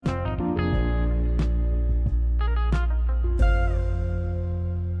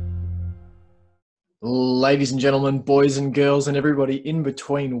Ladies and gentlemen, boys and girls, and everybody in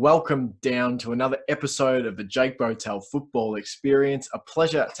between, welcome down to another episode of the Jake Botel Football Experience. A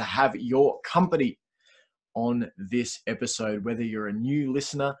pleasure to have your company on this episode, whether you're a new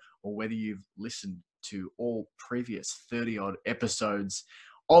listener or whether you've listened to all previous 30-odd episodes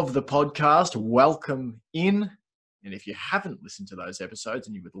of the podcast. Welcome in. And if you haven't listened to those episodes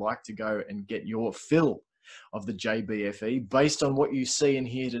and you would like to go and get your fill of the JBFE based on what you see and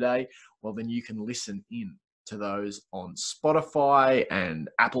hear today, well, then you can listen in to those on Spotify and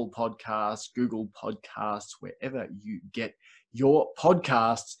Apple Podcasts, Google Podcasts, wherever you get your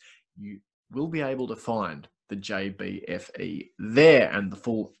podcasts. You will be able to find the JBFE there and the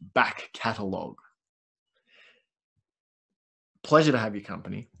full back catalogue. Pleasure to have your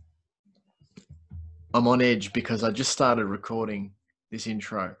company. I'm on edge because I just started recording this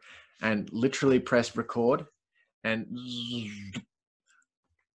intro and literally pressed record and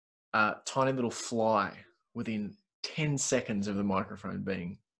a tiny little fly within 10 seconds of the microphone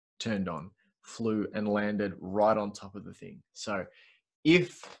being turned on flew and landed right on top of the thing. So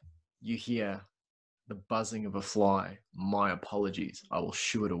if you hear the buzzing of a fly, my apologies. I will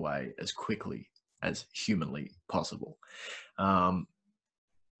shoo it away as quickly as humanly possible.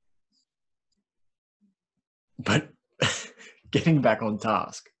 But getting back on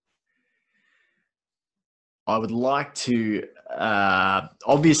task, I would like to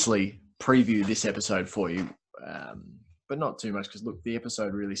obviously preview this episode for you, but not too much because, look, the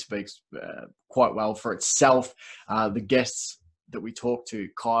episode really speaks quite well for itself. The guests that we talked to,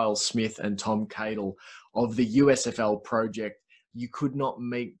 Kyle Smith and Tom Cadle of the USFL project, you could not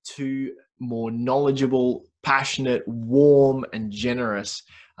meet two more knowledgeable, passionate, warm and generous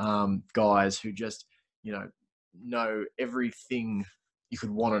guys who just, know everything you could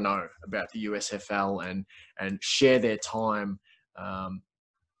want to know about the USFL and share their time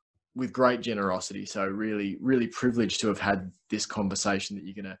with great generosity. So really, really privileged to have had this conversation that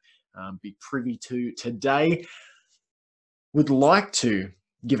you're going to be privy to today. Would like to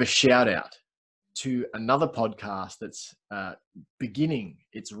give a shout out to another podcast that's beginning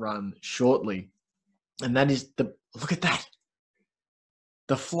its run shortly. And that is look at that.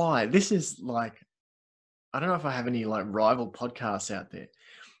 The fly. This is like, I don't know if I have any like rival podcasts out there,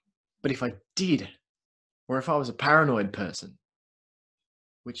 but if I did, or if I was a paranoid person,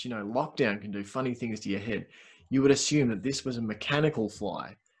 which, lockdown can do funny things to your head, you would assume that this was a mechanical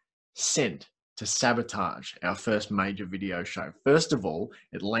fly sent to sabotage our first major video show. First of all,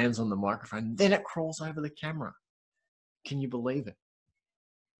 it lands on the microphone, then it crawls over the camera. Can you believe it?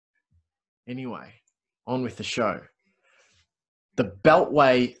 Anyway, on with the show. The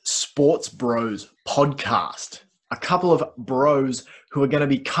Beltway Sports Bros podcast. A couple of bros who are going to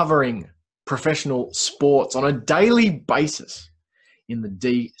be covering professional sports on a daily basis in the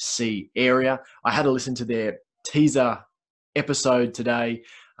DC area. I had to listen to their teaser episode today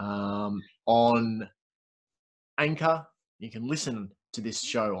on Anchor. You can listen to this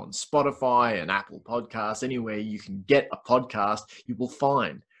show on Spotify and Apple Podcasts. Anywhere you can get a podcast, you will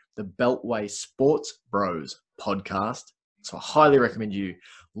find the Beltway Sports Bros podcast. So I highly recommend you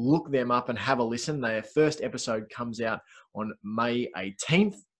look them up and have a listen. Their first episode comes out on May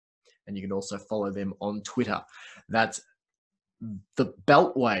 18th, and you can also follow them on Twitter. That's the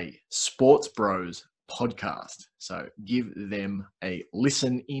Beltway Sports Bros podcast. So give them a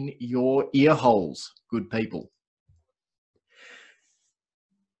listen in your ear holes, good people.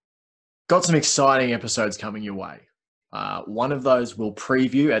 Got some exciting episodes coming your way. One of those we'll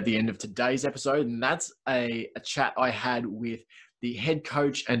preview at the end of today's episode, and that's a chat I had with the head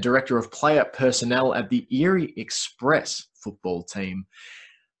coach and director of player personnel at the Erie Express football team,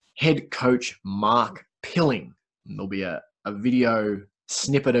 head coach Mark Pilling. And there'll be a video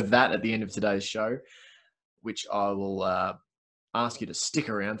snippet of that at the end of today's show, which I will ask you to stick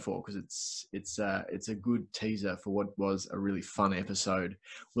around for because it's a good teaser for what was a really fun episode.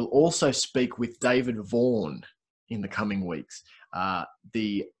 We'll also speak with David Vaughan in the coming weeks,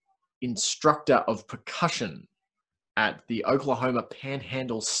 the instructor of percussion at the Oklahoma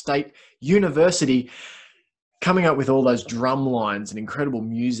Panhandle State University, coming up with all those drum lines and incredible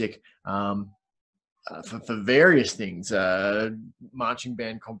music for various things, marching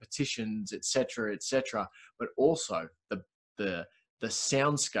band competitions, etc., but also the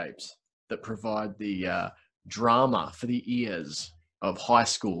soundscapes that provide the drama for the ears of high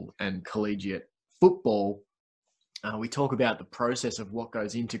school and collegiate football. We talk about the process of what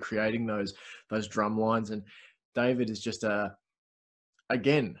goes into creating those drum lines, and David is just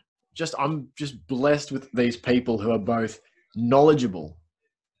I'm just blessed with these people who are both knowledgeable,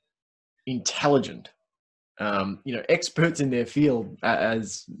 intelligent, experts in their field,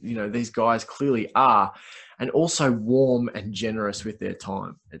 as these guys clearly are, and also warm and generous with their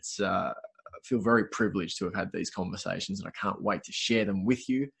time. I feel very privileged to have had these conversations, and I can't wait to share them with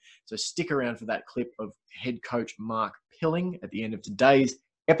you. So stick around for that clip of head coach Mark Pilling at the end of today's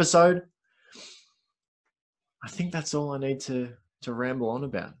episode. I think that's all I need to ramble on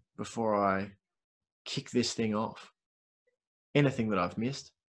about before I kick this thing off. Anything that I've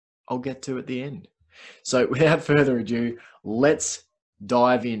missed, I'll get to at the end. So without further ado, let's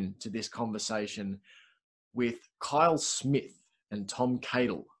dive into this conversation with Kyle Smith and Tom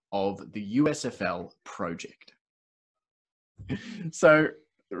Cadle of the USFL project. So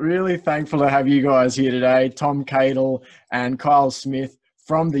really thankful to have you guys here today, Tom Cadle and Kyle Smith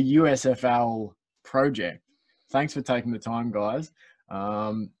from the USFL project. Thanks for taking the time, guys.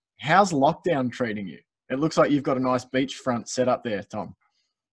 How's lockdown treating you? It looks like you've got a nice beachfront set up there, Tom.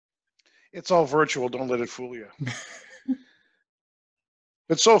 It's all virtual. Don't let it fool you.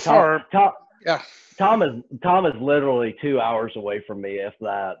 But so far, yeah. Tom is literally 2 hours away from me, if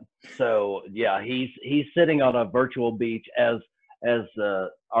that. So yeah, he's sitting on a virtual beach, as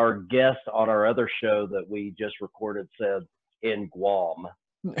our guest on our other show that we just recorded said, in Guam.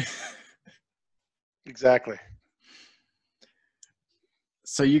 Exactly.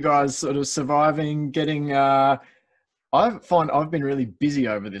 So you guys sort of surviving, getting. I've been really busy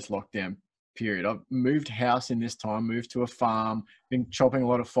over this lockdown period. I've moved house in this time, moved to a farm, been chopping a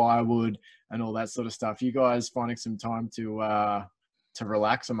lot of firewood and all that sort of stuff. You guys finding some time to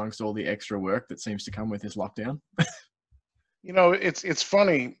relax amongst all the extra work that seems to come with this lockdown? It's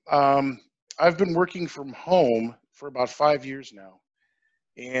funny. I've been working from home for about 5 years now,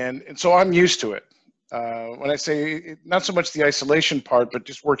 and so I'm used to it. When I say not so much the isolation part, but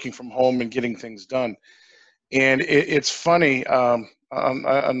just working from home and getting things done. And it's funny. In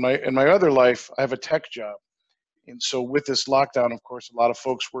my other life, I have a tech job, and so with this lockdown, of course, a lot of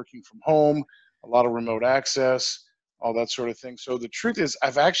folks working from home, a lot of remote access, all that sort of thing. So the truth is,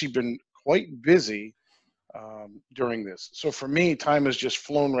 I've actually been quite busy during this. So for me, time has just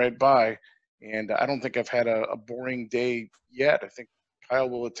flown right by, and I don't think I've had a boring day yet. I think Kyle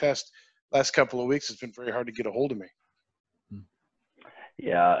will attest. Last couple of weeks, it's been very hard to get a hold of me.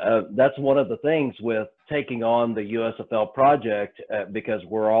 Yeah, that's one of the things with taking on the USFL project, because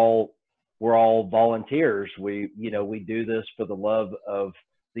we're all volunteers. We do this for the love of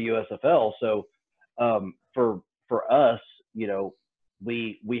the USFL. So for us,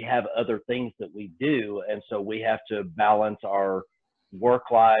 we have other things that we do, and so we have to balance our work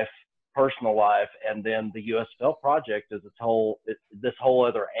life, personal life, and then the USFL project is this whole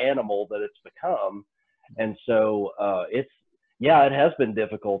other animal that it's become. And so it has been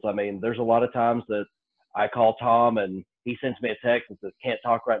difficult. I mean, there's a lot of times that I call Tom and he sends me a text and says, "Can't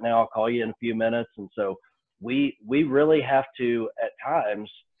talk right now, I'll call you in a few minutes." And so we really have to at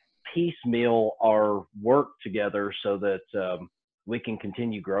times piecemeal our work together so that we can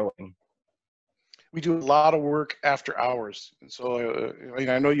continue growing. We do a lot of work after hours, and so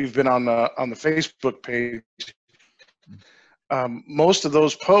I know you've been on the Facebook page. Most of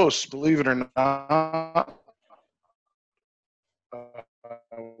those posts, believe it or not,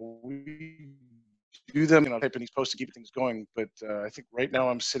 we do them, typing these posts to keep things going. But I think right now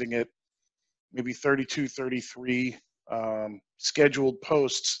I'm sitting at maybe 32, 33 scheduled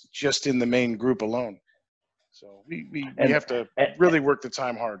posts just in the main group alone. So we have to really work the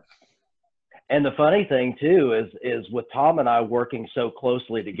time hard. And the funny thing too is with Tom and I working so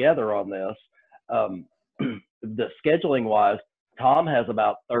closely together on this, the scheduling wise, Tom has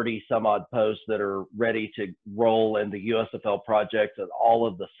about 30 some odd posts that are ready to roll in the USFL project and all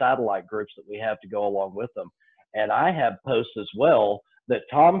of the satellite groups that we have to go along with them. And I have posts as well that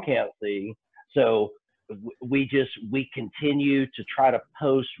Tom can't see. So we continue to try to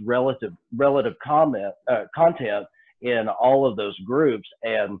post relative content in all of those groups,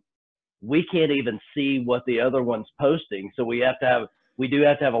 and we can't even see what the other one's posting. So we do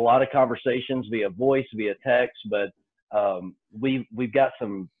have to have a lot of conversations via voice, via text, but we've got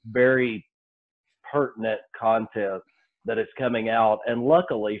some very pertinent content that is coming out, and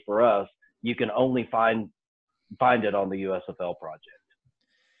luckily for us, you can only find it on the USFL project.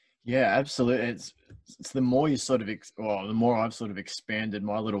 Yeah, absolutely. It's the more you the more I've sort of expanded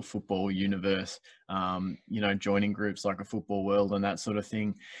my little football universe, joining groups like a Football World and that sort of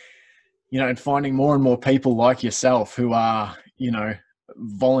thing, and finding more and more people like yourself who are,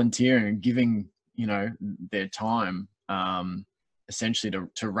 volunteering and giving, their time, essentially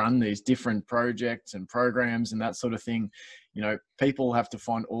to run these different projects and programs and that sort of thing. People have to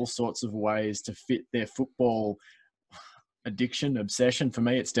find all sorts of ways to fit their football addiction, obsession. For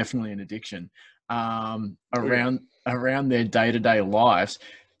me, it's definitely an addiction Oh, yeah. around their day-to-day lives.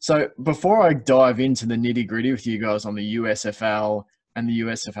 So before I dive into the nitty-gritty with you guys on the USFL and the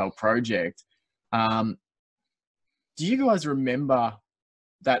USFL project, do you guys remember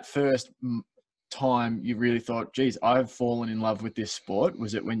that first time you really thought, geez, I've fallen in love with this sport?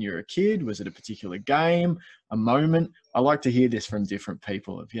 Was it when you were a kid? Was it a particular game, a moment? I like to hear this from different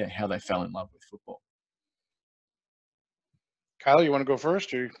people of, how they fell in love with football. Kyle, you want to go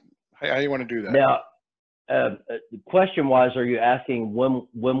first, or how you want to do that? Now, question-wise, are you asking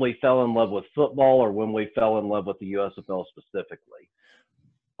when we fell in love with football or when we fell in love with the USFL specifically?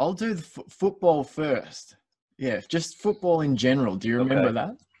 I'll do the football first. Yeah, just football in general. Do you remember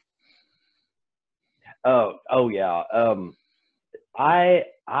that? Oh yeah.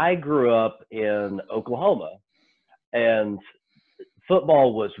 I grew up in Oklahoma, and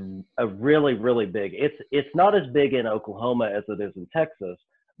football was a really, really big. It's not as big in Oklahoma as it is in Texas,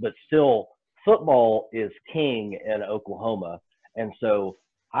 but still, football is king in Oklahoma. And so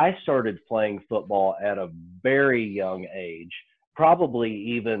I started playing football at a very young age, probably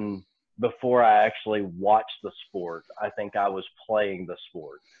even before I actually watched the sport. I think I was playing the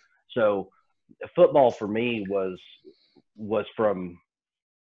sport. So football for me was from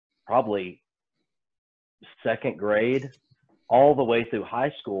probably second grade all the way through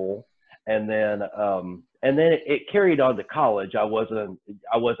high school, and then it carried on to college. I wasn't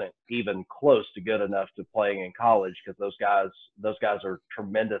even close to good enough to playing in college because those guys are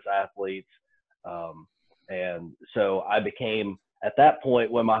tremendous athletes, and so I became, at that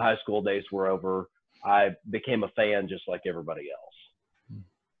point when my high school days were over, I became a fan just like everybody else.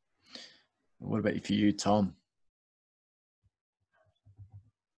 What about for you, Tom?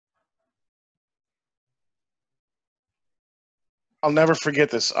 I'll never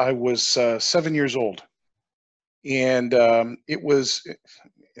forget this. I was 7 years old, and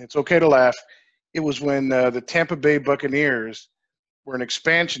it's okay to laugh. It was when the Tampa Bay Buccaneers were an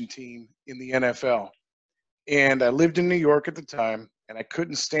expansion team in the NFL. And I lived in New York at the time, and I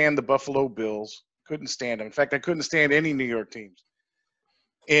couldn't stand the Buffalo Bills. Couldn't stand them. In fact, I couldn't stand any New York teams.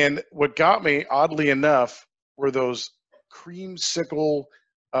 And what got me, oddly enough, were those creamsicle,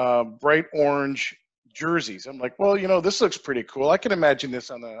 bright orange jerseys. I'm like, well, this looks pretty cool. I can imagine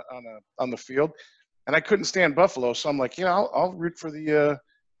this on the field. And I couldn't stand Buffalo, so I'm like, I'll root for the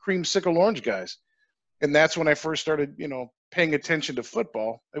creamsicle orange guys. And that's when I first started, paying attention to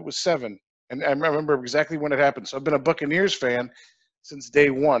football. It was 7. And I remember exactly when it happened. So I've been a Buccaneers fan since day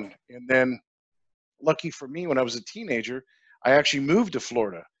one. And then, lucky for me, when I was a teenager, I actually moved to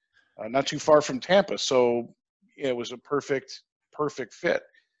Florida, not too far from Tampa. So it was a perfect fit.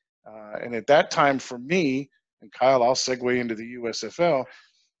 And at that time for me, and Kyle, I'll segue into the USFL.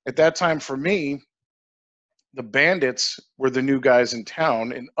 At that time for me, the Bandits were the new guys in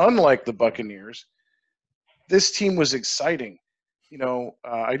town. And unlike the Buccaneers, this team was exciting.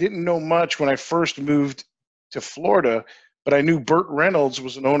 I didn't know much when I first moved to Florida, but I knew Burt Reynolds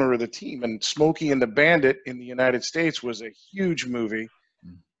was an owner of the team, and Smokey and the Bandit in the United States was a huge movie,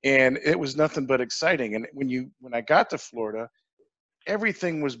 and it was nothing but exciting. And when I got to Florida,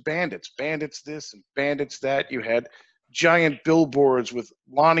 everything was Bandits this and Bandits that. You had giant billboards with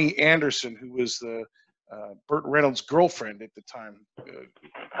Lonnie Anderson, who was the Burt Reynolds' girlfriend at the time,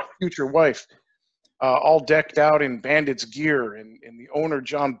 future wife. All decked out in Bandits gear, and the owner,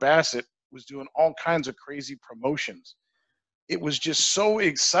 John Bassett, was doing all kinds of crazy promotions. It was just so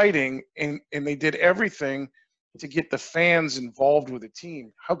exciting, and they did everything to get the fans involved with the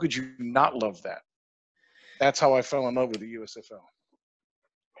team. How could you not love that? That's how I fell in love with the USFL.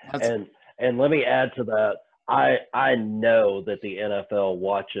 And let me add to that. I know that the NFL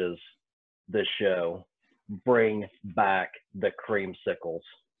watches this show. Bring back the creamsicles.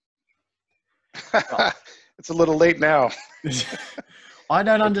 It's a little late now. I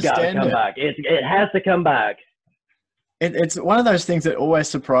don't understand it. Back. It has to come back. It's one of those things that always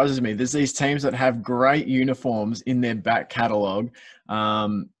surprises me. There's these teams that have great uniforms in their back catalogue.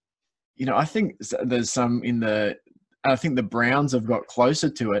 I think there's some I think the Browns have got closer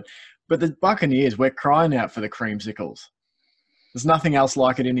to it. But the Buccaneers, we're crying out for the creamsicles. There's nothing else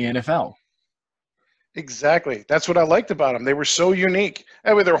like it in the NFL. Exactly. That's what I liked about them. They were so unique.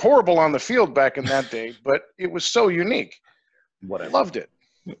 I mean, they're horrible on the field back in that day, but it was so unique. I loved it.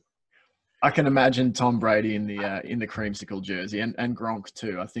 I can imagine Tom Brady in the creamsicle jersey and Gronk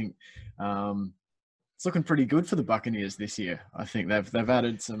too. I think it's looking pretty good for the Buccaneers this year. I think they've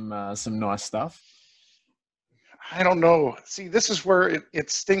added some nice stuff. I don't know. See, this is where it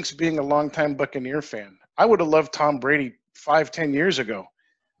stinks being a longtime Buccaneer fan. I would have loved Tom Brady 5-10 years ago.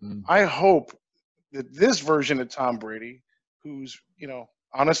 I hope that this version of Tom Brady who's,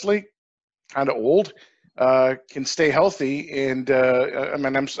 honestly kind of old, can stay healthy. And I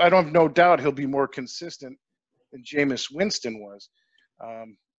mean, I don't have no doubt he'll be more consistent than Jameis Winston was.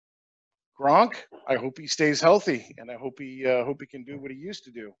 Gronk, I hope he stays healthy, and I hope he can do what he used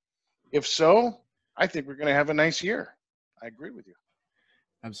to do. If so, I think we're going to have a nice year. I agree with you.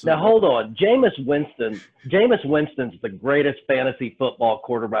 Absolutely. Now hold on, Jameis Winston's the greatest fantasy football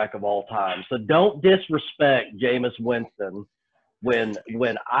quarterback of all time. So don't disrespect Jameis Winston when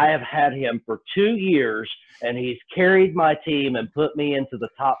I have had him for 2 years and he's carried my team and put me into the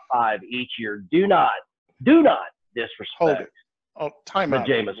top 5 each year. Do not disrespect. Hold it. Oh, time out.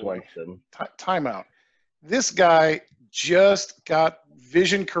 Jameis Winston. Time out. This guy just got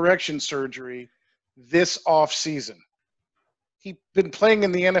vision correction surgery this off season. He's been playing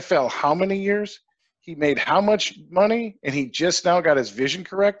in the NFL how many years? He made how much money? And he just now got his vision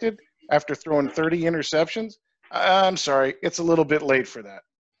corrected after throwing 30 interceptions? I'm sorry. It's a little bit late for that.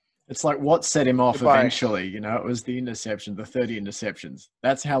 It's like what set him off Goodbye. eventually. It was the interception, the 30 interceptions.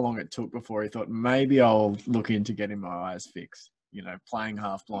 That's how long it took before he thought, maybe I'll look into getting my eyes fixed. Playing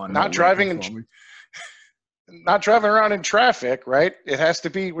half blind. Not driving around in traffic, right? It has to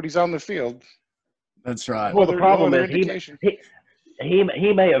be when he's on the field. That's right. Well, the problem is he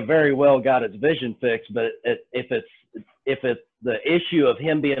may have very well got his vision fixed, but if it's the issue of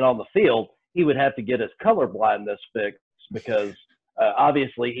him being on the field, he would have to get his color blindness fixed because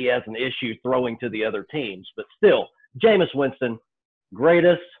obviously he has an issue throwing to the other teams. But still, Jameis Winston,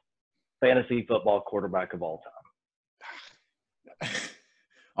 greatest fantasy football quarterback of all time.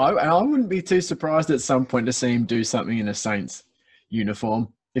 I wouldn't be too surprised at some point to see him do something in a Saints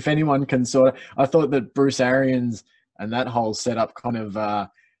uniform. If anyone can I thought that Bruce Arians and that whole setup kind of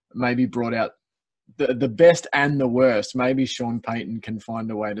maybe brought out the best and the worst. Maybe Sean Payton can find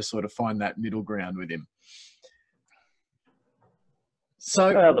a way to sort of find that middle ground with him.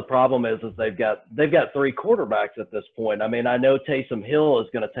 So the problem is they've got 3 quarterbacks at this point. I mean, I know Taysom Hill is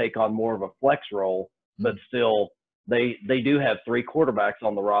going to take on more of a flex role, but still they do have 3 quarterbacks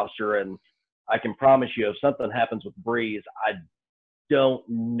on the roster, and I can promise you if something happens with Breeze, I don't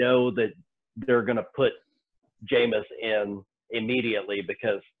know that they're going to put Jameis in immediately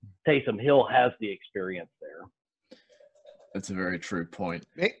because Taysom Hill has the experience there. That's a very true point.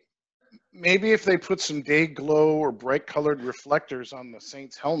 Maybe if they put some day glow or bright colored reflectors on the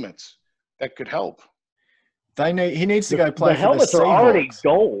Saints helmets, that could help. He needs to go play the for the helmets Seahawks. are already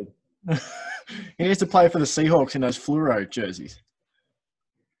gold. He needs to play for the Seahawks in those fluoro jerseys.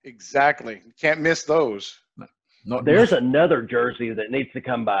 Exactly. You can't miss those. There's another jersey that needs to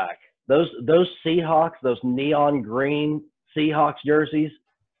come back. Those Seahawks, those neon green Seahawks jerseys,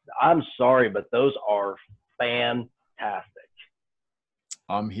 I'm sorry, but those are fantastic.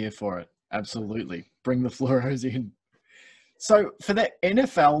 I'm here for it. Absolutely. Bring the fluoros in. So for the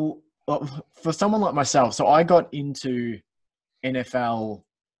NFL, for someone like myself, so I got into NFL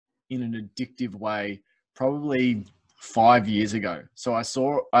in an addictive way probably 5 years ago. So I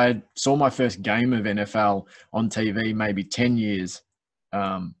saw my first game of NFL on TV maybe 10 years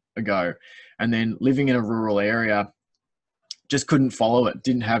ago. And then living in a rural area, just couldn't follow it.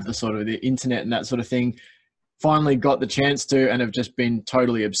 Didn't have the sort of the internet and that sort of thing. Finally got the chance to and have just been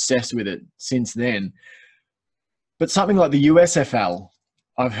totally obsessed with it since then. But something like the USFL,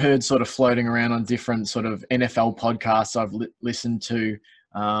 I've heard sort of floating around on different sort of NFL podcasts I've listened to,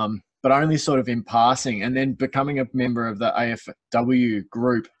 but only sort of in passing, and then becoming a member of the AFW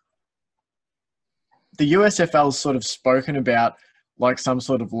group. The USFL's sort of spoken about like some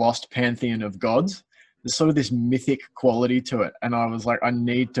sort of lost pantheon of gods. There's sort of this mythic quality to it. And I was like, I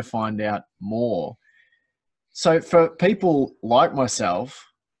need to find out more. So for people like myself,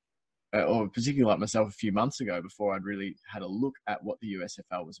 or particularly like myself a few months ago before I'd really had a look at what the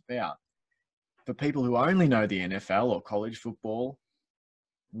USFL was about, for people who only know the NFL or college football,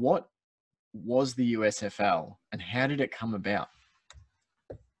 what was the USFL and how did it come about?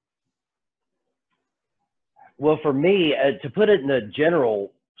 Well, for me, to put it in a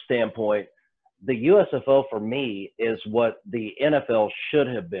general standpoint, the USFL for me is what the NFL should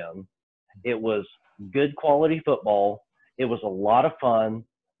have been. It was good quality football. It was a lot of fun.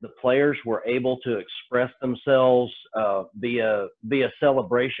 The players were able to express themselves via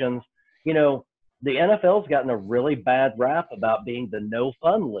celebrations. You know, the NFL's gotten a really bad rap about being the no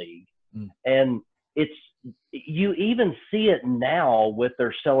fun league. And you even see it now with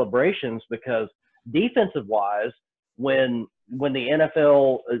their celebrations because defensive wise, when the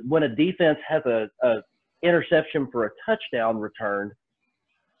NFL, when a defense has a interception for a touchdown returned,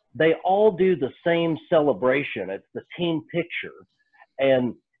 they all do the same celebration. It's the team picture.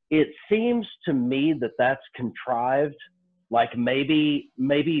 And it seems to me that that's contrived Like maybe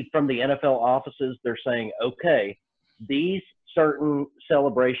from the NFL offices, they're saying, okay, these certain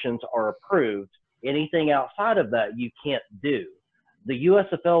celebrations are approved. Anything outside of that, you can't do. The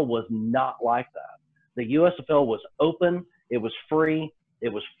USFL was not like that. The USFL was open. It was free. It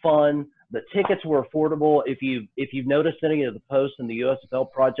was fun. The tickets were affordable. If you've noticed any of the posts in the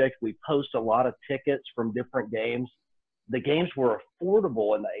USFL project, we post a lot of tickets from different games. The games were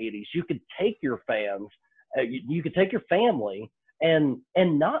affordable in the 80s. You could take your fans, you could take your family and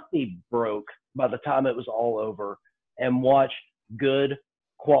not be broke by the time it was all over, and watch good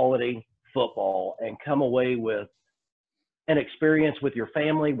quality football and come away with an experience with your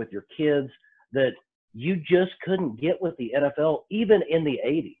family, with your kids, that you just couldn't get with the NFL, even in the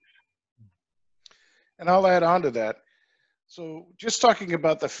 80s. And I'll add on to that. So just talking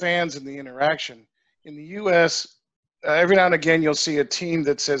about the fans and the interaction, in the U.S., every now and again, you'll see a team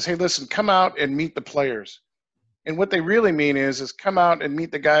that says, hey, listen, come out and meet the players. And what they really mean is come out and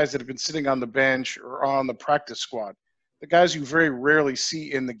meet the guys that have been sitting on the bench or on the practice squad, the guys you very rarely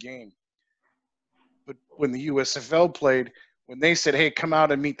see in the game. But when the USFL played, when they said, hey, come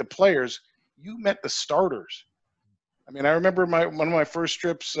out and meet the players, you met the starters. I mean, I remember one of my first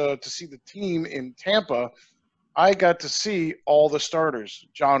trips to see the team in Tampa. I got to see all the starters,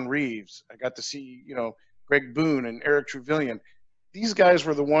 John Reeves. I got to see, Greg Boone and Eric Trevelyan. These guys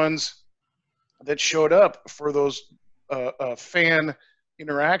were the ones that showed up for those fan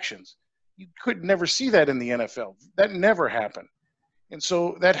interactions. You could never see that in the NFL. That never happened. And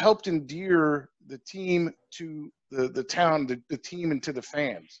so that helped endear the team to the town, the team, and to the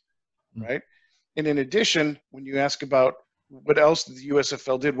fans, right? And in addition, when you ask about what else the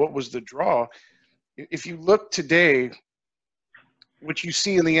USFL did, what was the draw, if you look today, what you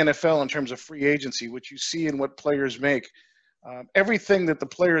see in the NFL in terms of free agency, what you see in what players make, everything that the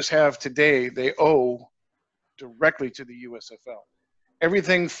players have today, they owe directly to the USFL.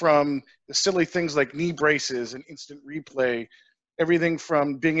 Everything from the silly things like knee braces and instant replay, everything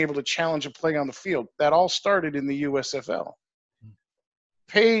from being able to challenge a play on the field, that all started in the USFL.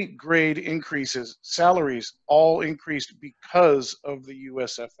 Pay grade increases, salaries all increased because of the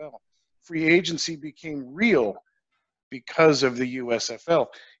USFL. Free agency became real because of the USFL.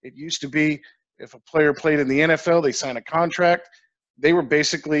 It used to be if a player played in the NFL, they signed a contract, they were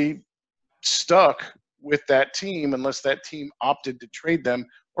basically stuck with that team unless that team opted to trade them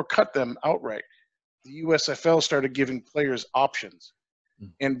or cut them outright. The USFL started giving players options.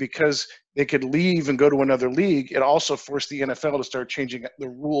 And because they could leave and go to another league, it also forced the NFL to start changing the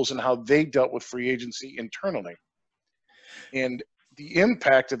rules and how they dealt with free agency internally. And the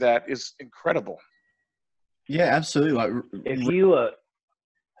impact of that is incredible. Yeah, absolutely. Like,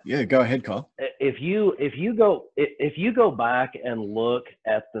 yeah, go ahead, Kyle. If you go back and look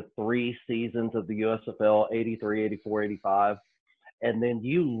at the 3 seasons of the USFL, 83, 84, 85, and then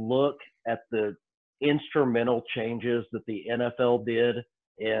you look at the instrumental changes that the NFL did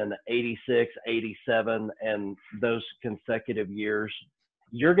in 86, 87, and those consecutive years,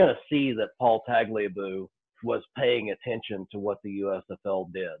 you're going to see that Paul Tagliabue was paying attention to what the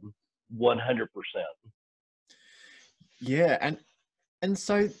USFL did, 100%. Yeah, and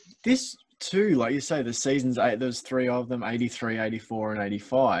so this too, like you say, the seasons, there's 3 of them, 83, 84, and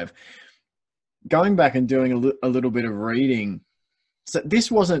 85. Going back and doing a little bit of reading, so this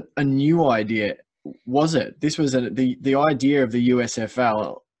wasn't a new idea, was it? This was the idea of the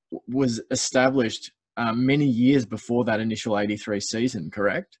USFL was established many years before that initial 83 season,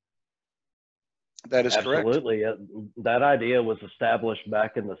 correct? That is correct. Absolutely. That idea was established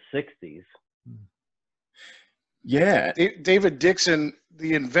back in the 60s. Yeah. David Dixon,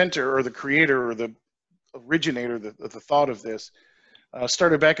 the inventor or the creator or the originator of the thought of this,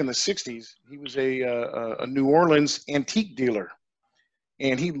 started back in the 60s. He was a New Orleans antique dealer,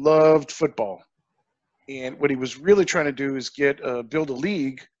 and he loved football. And what he was really trying to do is build a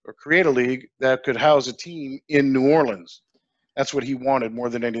league or create a league that could house a team in New Orleans. That's what he wanted more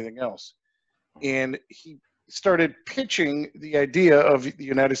than anything else. And he started pitching the idea of the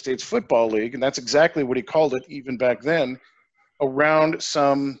United States Football League, and that's exactly what he called it even back then, around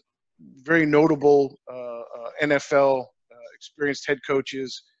some very notable NFL experienced head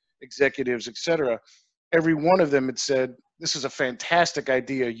coaches, executives, etc. Every one of them had said, this is a fantastic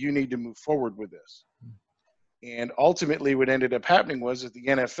idea. You need to move forward with this. And ultimately what ended up happening was that the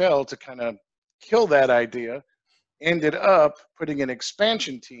NFL, to kind of kill that idea, ended up putting an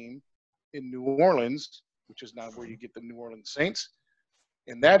expansion team in New Orleans, which is now where you get the New Orleans Saints.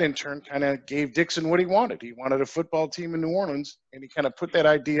 And that in turn kind of gave Dixon what he wanted. He wanted a football team in New Orleans, and he kind of put that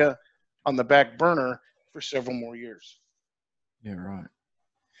idea on the back burner for several more years. Yeah, right.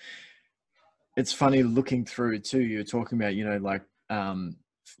 it's funny looking through too. You're talking about, like,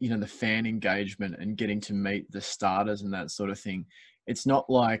 the fan engagement and getting to meet the starters and that sort of thing. It's not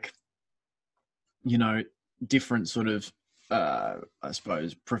like, different sort of, I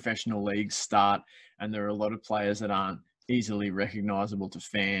suppose, professional leagues start, and there are a lot of players that aren't easily recognizable to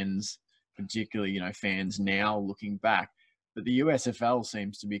fans, particularly, fans now looking back. But the USFL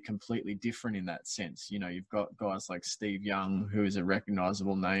seems to be completely different in that sense. You've got guys like Steve Young, who is a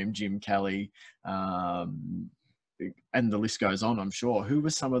recognizable name, Jim Kelly, and the list goes on, I'm sure. Who were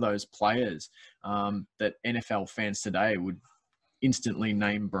some of those players that NFL fans today would instantly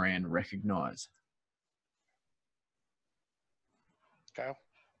name brand recognize? Kyle,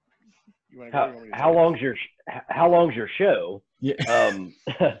 you want to go? How long's your show? Yeah.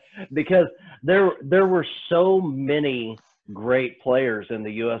 Because there were so many great players in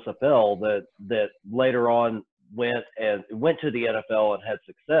the USFL that later on went to the NFL and had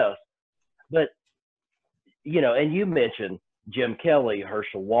success. But and you mentioned Jim Kelly,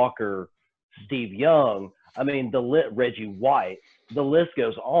 Herschel Walker, Steve Young. I mean, Reggie White. The list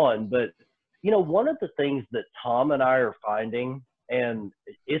goes on. But one of the things that Tom and I are finding, and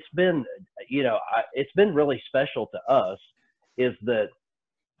it's been really special to us, is that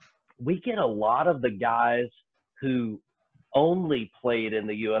we get a lot of the guys who only played in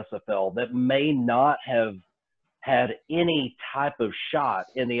the USFL that may not have had any type of shot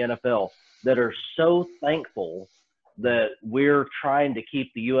in the NFL that are so thankful that we're trying to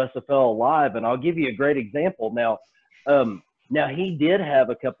keep the USFL alive. And I'll give you a great example. Now he did have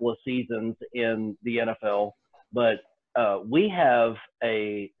a couple of seasons in the NFL, but we have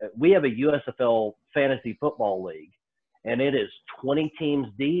a USFL fantasy football league, and it is 20 teams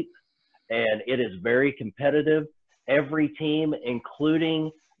deep, and it is very competitive. Every team,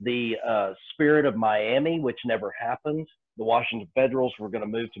 including the Spirit of Miami, which never happened. The Washington Federals were going to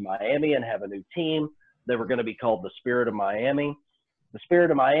move to Miami and have a new team. They were going to be called the Spirit of Miami. The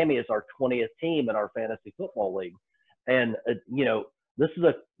Spirit of Miami is our 20th team in our fantasy football league. And, this is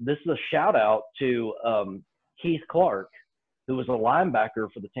a shout out to Keith Clark, who was a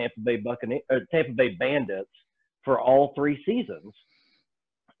linebacker for the Tampa Bay Bandits for all 3 seasons.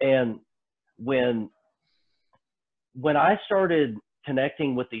 And when I started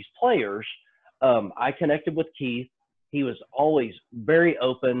connecting with these players, I connected with Keith. He was always very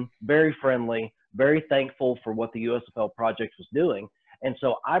open, very friendly, very thankful for what the USFL project was doing. And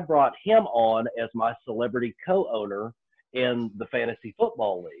so I brought him on as my celebrity co-owner in the fantasy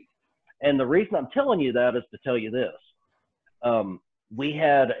football league. And the reason I'm telling you that is to tell you this. We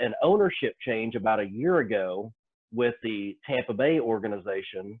had an ownership change about a year ago with the Tampa Bay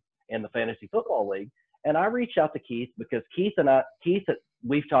organization in the fantasy football league. And I reached out to Keith because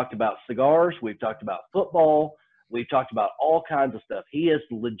we've talked about cigars, we've talked about football, we've talked about all kinds of stuff. He has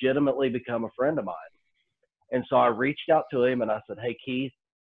legitimately become a friend of mine. And so I reached out to him and I said, hey, Keith,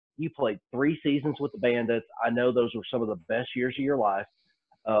 you played 3 seasons with the Bandits. I know those were some of the best years of your life.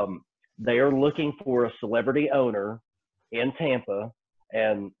 They are looking for a celebrity owner in Tampa,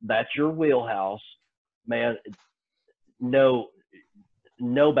 and that's your wheelhouse. Man, no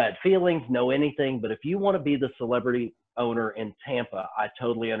bad feelings, no anything. But if you want to be the celebrity owner in Tampa, I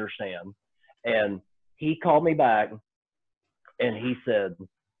totally understand. And he called me back and he said,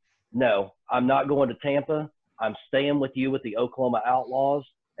 no, I'm not going to Tampa. I'm staying with you with the Oklahoma Outlaws,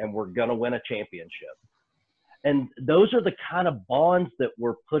 and we're going to win a championship. And those are the kind of bonds that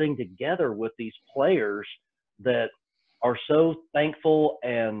we're putting together with these players that are so thankful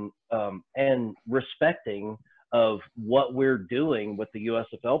and respecting of what we're doing with the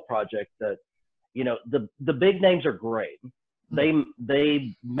USFL project. That, the big names are great. They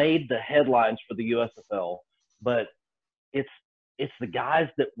made the headlines for the USFL, but it's the guys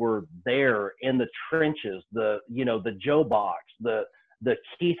that were there in the trenches, the Joe Box, the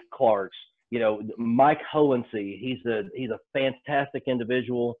Keith Clarks, Mike Hohensee. He's a fantastic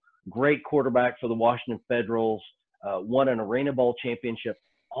individual, great quarterback for the Washington Federals, won an Arena Bowl championship.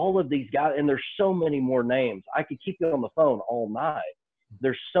 All of these guys, and there's so many more names. I could keep you on the phone all night.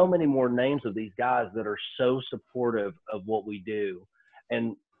 There's so many more names of these guys that are so supportive of what we do.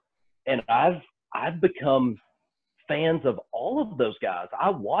 And I've become fans of all of those guys. I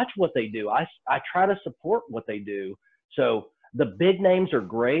watch what they do. I try to support what they do. So the big names are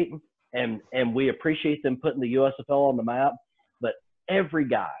great, and we appreciate them putting the USFL on the map. But every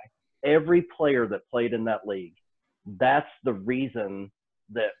guy, every player that played in that league, that's the reason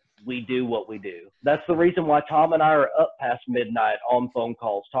that we do what we do. That's the reason why Tom and I are up past midnight on phone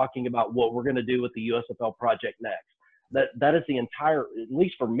calls talking about what we're going to do with the USFL project next. That is the entire, at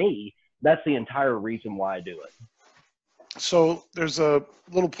least for me, that's the entire reason why I do it. So there's a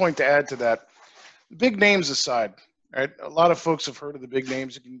little point to add to that. Big names aside, right? A lot of folks have heard of the big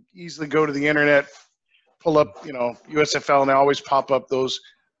names. You can easily go to the internet, pull up, USFL, and they always pop up the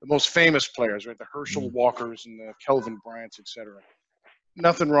most famous players, right? The Herschel Walkers and the Kelvin Bryants, et cetera.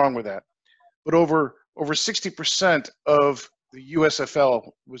 Nothing wrong with that. But over 60% of the USFL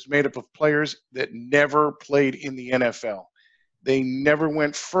was made up of players that never played in the NFL. They never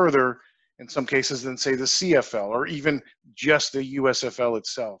went further, in some cases, than, say, the CFL or even just the USFL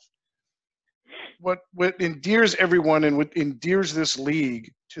itself. What endears everyone and what endears this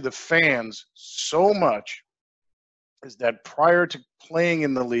league to the fans so much is that prior to playing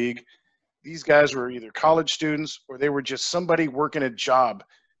in the league, these guys were either college students or they were just somebody working a job.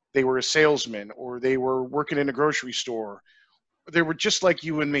 They were a salesman or they were working in a grocery store. They were just like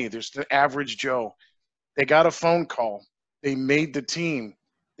you and me. There's the average Joe. They got a phone call. They made the team.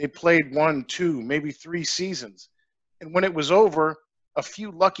 They played 1, 2, maybe 3 seasons. And when it was over, a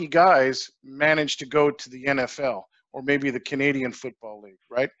few lucky guys managed to go to the NFL or maybe the Canadian Football League,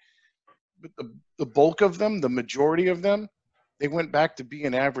 right? But the bulk of them, the majority of them, they went back to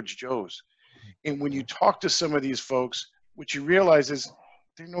being average Joes. And when you talk to some of these folks, what you realize is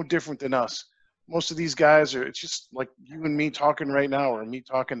they're no different than us. Most of these guys it's just like you and me talking right now or me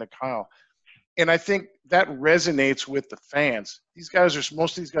talking to Kyle. And I think that resonates with the fans.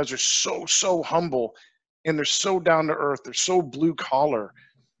 Most of these guys are so humble and they're so down to earth. They're so blue collar.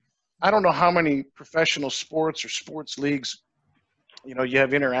 I don't know how many professional sports or sports leagues, you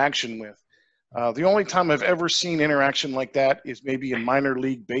have interaction with. The only time I've ever seen interaction like that is maybe in minor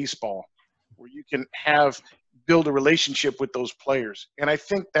league baseball, where you can build a relationship with those players. And I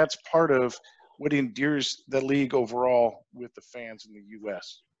think that's part of what endears the league overall with the fans in the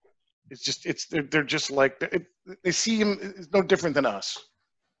U.S. They're just like, they see him as no different than us.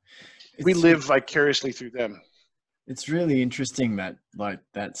 We live vicariously through them. It's really interesting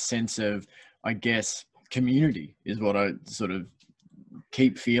that sense of, I guess, community is what I sort of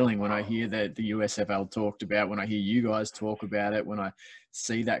keep feeling when I hear that the USFL talked about, when I hear you guys talk about it, when I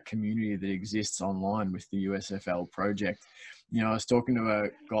see that community that exists online with the USFL project. I was talking to a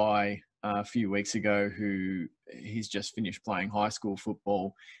guy a few weeks ago who he's just finished playing high school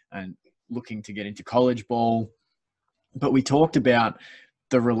football and looking to get into college ball. But we talked about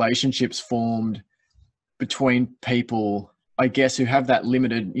the relationships formed between people, I guess, who have that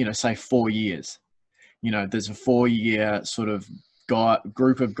limited, say 4 years. There's a 4-year sort of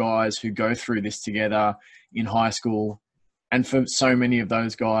group of guys who go through this together in high school. And for so many of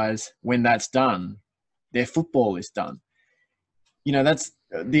those guys, when that's done, their football is done. That's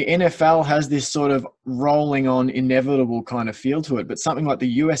the NFL has this sort of rolling on inevitable kind of feel to it. But something like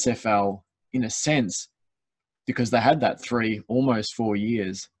the USFL, in a sense, because they had that almost 4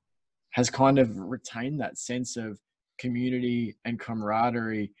 years, has kind of retained that sense of community and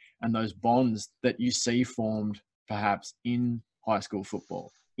camaraderie and those bonds that you see formed perhaps in high school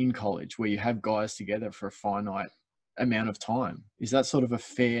football, in college, where you have guys together for a finite amount of time. Is that sort of a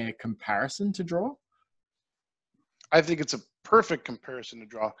fair comparison to draw? I think it's a perfect comparison to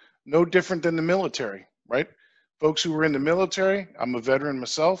draw. No different than the military, right? Folks who were in the military, I'm a veteran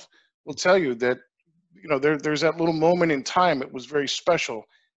myself, will tell you that, there's that little moment in time. It was very special.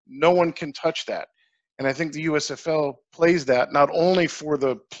 No one can touch that. And I think the USFL plays that not only for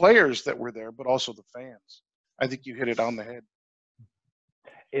the players that were there, but also the fans. I think you hit it on the head.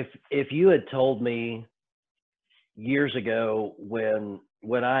 If you had told me years ago when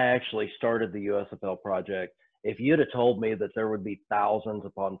I actually started the USFL project, if you'd have told me that there would be thousands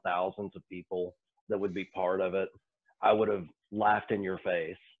upon thousands of people that would be part of it, I would have laughed in your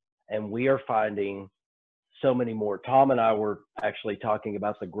face. And we are finding so many more. Tom and I were actually talking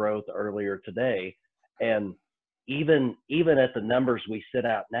about the growth earlier today. And even at the numbers we sit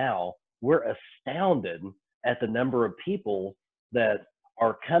out now, we're astounded at the number of people that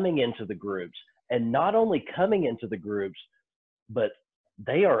are coming into the groups, and not only coming into the groups, but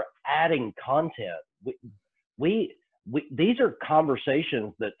they are adding content. These are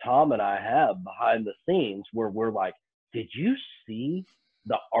conversations that Tom and I have behind the scenes where we're like, did you see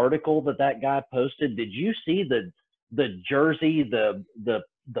the article that guy posted? Did you see the jersey, the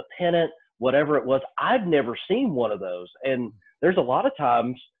pennant, whatever it was? I've never seen one of those. And there's a lot of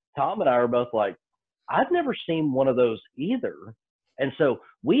times Tom and I are both like, I've never seen one of those either. And so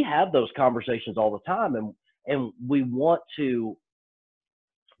we have those conversations all the time, and we want to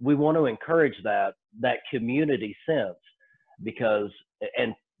encourage that community sense, because,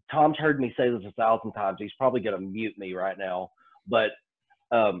 and Tom's heard me say this 1,000 times, he's probably going to mute me right now, but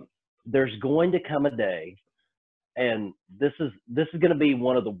there's going to come a day, and this is going to be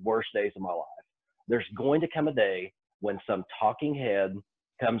one of the worst days of my life. There's going to come a day when some talking head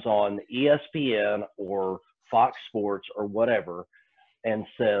comes on ESPN or Fox Sports or whatever and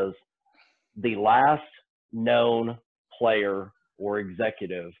says the last known player or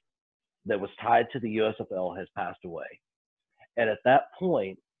executive that was tied to the USFL has passed away. And at that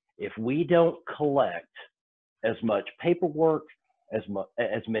point, if we don't collect as much paperwork, as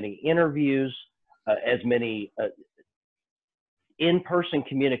many interviews, as many in-person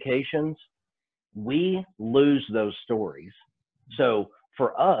communications, we lose those stories. So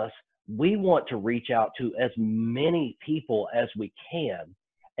for us, we want to reach out to as many people as we can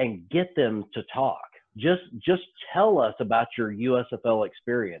and get them to talk. Just tell us about your USFL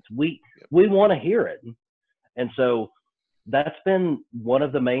experience. We want to hear it. And so that's been one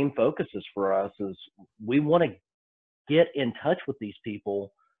of the main focuses for us, is we want to get in touch with these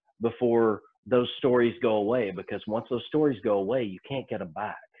people before those stories go away, because once those stories go away, you can't get them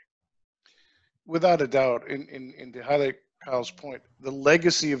back. Without a doubt, and to highlight Kyle's point, the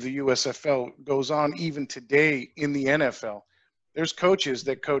legacy of the USFL goes on even today in the NFL. There's coaches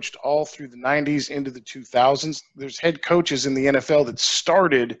that coached all through the 90s into the 2000s. There's head coaches in the NFL that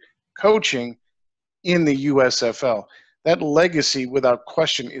started coaching in the USFL. That legacy, without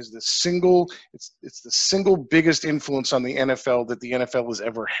question, is the single biggest influence on the NFL that the NFL has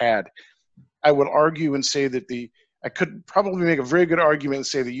ever had. I would argue and say that I could probably make a very good argument and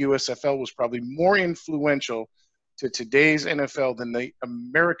say the USFL was probably more influential to today's NFL than the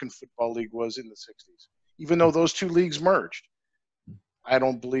American Football League was in the 60s. Even though those two leagues merged, I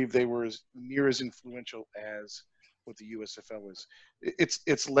don't believe they were near as influential as what the USFL is.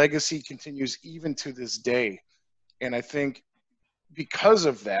 Its legacy continues even to this day. And I think because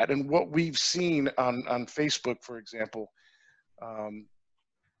of that, and what we've seen on Facebook, for example,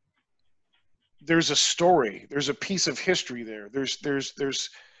 there's a story, there's a piece of history there. There's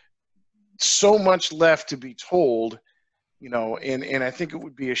so much left to be told, and I think it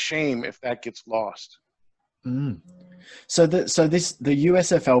would be a shame if that gets lost. Mm. So the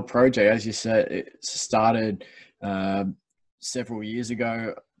USFL project, as you said, it started several years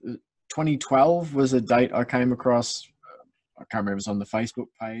ago. 2012 was a date I came across. I can't remember, it was on the Facebook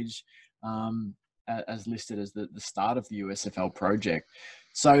page as listed as the start of the USFL project.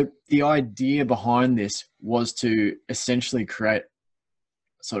 So the idea behind this was to essentially create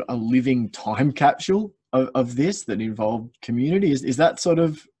sort of a living time capsule of this that involved community. Is that sort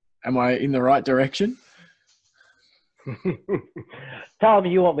of, am I in the right direction? Tom,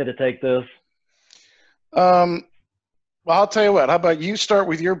 you want me to take this? Well, I'll tell you what. How about you start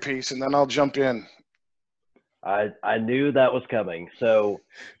with your piece, and then I'll jump in. I knew that was coming. So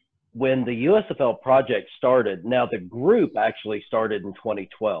when the USFL project started, now the group actually started in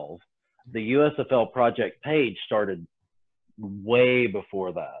 2012. The USFL project page started way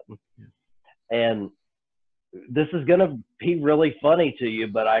before that. And this is going to be really funny to you,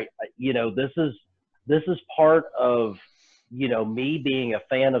 but this is part of, me being a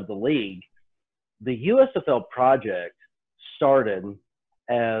fan of the league. The USFL project started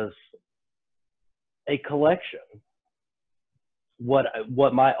as a collection. What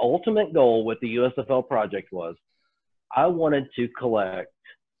my ultimate goal with the USFL project was, I wanted to collect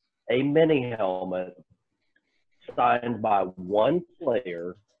a mini helmet signed by one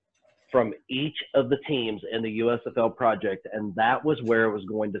player from each of the teams in the USFL project, and that was where it was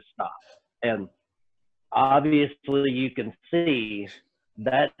going to stop. And obviously you can see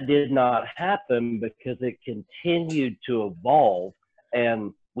that did not happen because it continued to evolve,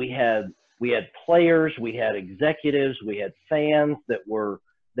 and we had players, we had executives, we had fans that were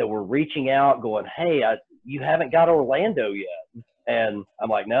reaching out going, hey, you haven't got Orlando yet. And I'm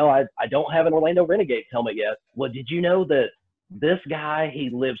like, no, I don't have an Orlando Renegades helmet yet. Well, did you know that this guy, he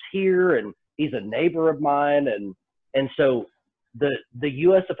lives here and he's a neighbor of mine? And so the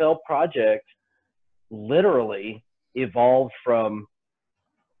USFL project literally evolved from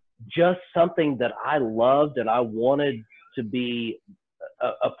just something that I loved and I wanted to be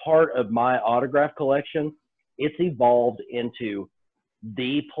a part of my autograph collection. It's evolved into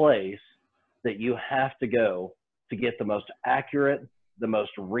the place that you have to go to get the most accurate, the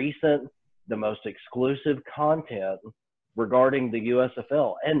most recent, the most exclusive content regarding the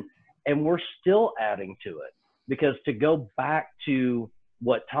USFL. And we're still adding to it, because to go back to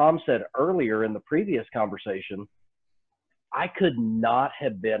what Tom said earlier in the previous conversation, I could not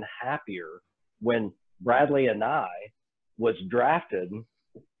have been happier when Bradley and I was drafted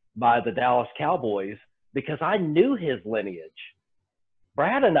by the Dallas Cowboys, because I knew his lineage.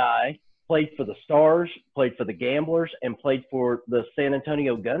 Brad and I played for the Stars, played for the Gamblers, and played for the San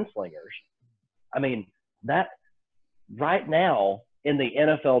Antonio Gunslingers. I mean, that right now in the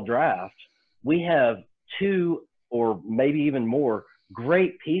NFL draft, we have two or maybe even more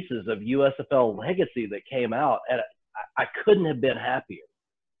great pieces of USFL legacy that came out, and I couldn't have been happier.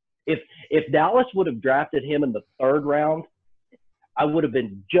 If Dallas would have drafted him in the 3rd round, I would have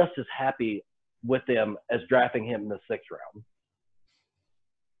been just as happy with them as drafting him in the 6th round.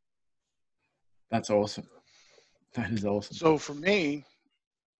 That's awesome. That is awesome. So for me,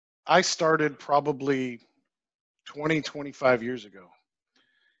 I started probably 20, 25 years ago.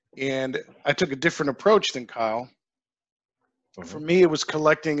 And I took a different approach than Kyle. For me, it was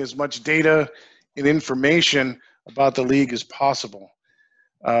collecting as much data and information about the league as possible.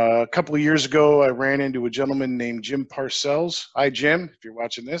 A couple of years ago, I ran into a gentleman named Jim Parcells. Hi, Jim, if you're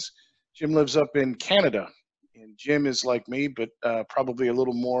watching this. Jim lives up in Canada. And Jim is like me, but probably a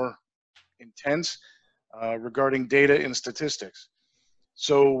little more intense regarding data and statistics.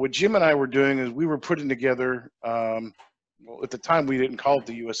 So what Jim and I were doing is we were putting together, well, at the time we didn't call it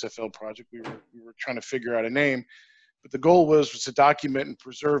the USFL project. We were trying to figure out a name. But the goal was to document and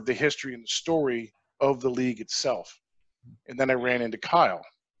preserve the history and the story of the league itself. And then I ran into Kyle.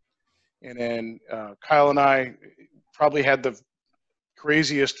 And then Kyle and I probably had the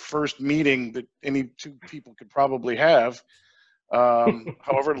craziest first meeting that any two people could probably have.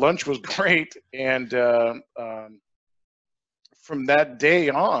 However, lunch was great. And from that day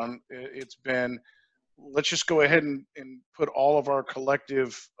on, it's been, let's just go ahead and put all of our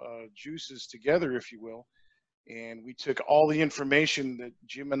collective juices together, if you will. And we took all the information that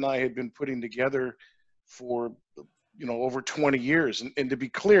Jim and I had been putting together for, over 20 years. And to be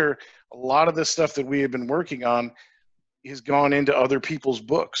clear, a lot of the stuff that we have been working on has gone into other people's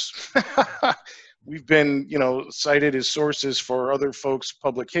books. We've been, cited as sources for other folks'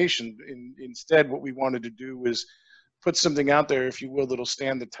 publication. Instead, what we wanted to do was put something out there, if you will, that'll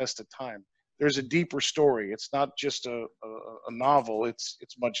stand the test of time. There's a deeper story. It's not just a novel. It's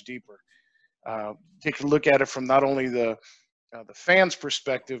much deeper. Take a look at it from not only the fans'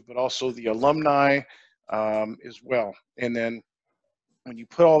 perspective, but also the alumni as well. And then when you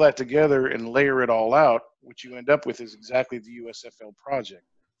put all that together and layer it all out, what you end up with is exactly the USFL project.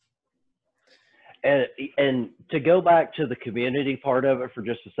 And to go back to the community part of it for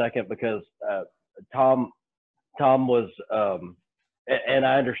just a second, because Tom was, and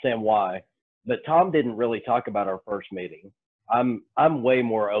I understand why, but Tom didn't really talk about our first meeting. I'm way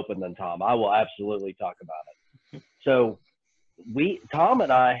more open than Tom. I will absolutely talk about it. So Tom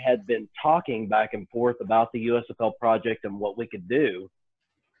and I had been talking back and forth about the USFL project and what we could do.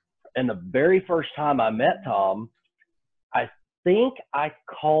 And the very first time I met Tom, I think I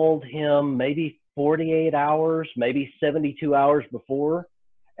called him maybe 48 hours, maybe 72 hours before.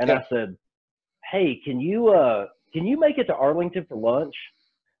 And I said, hey, can you make it to Arlington for lunch?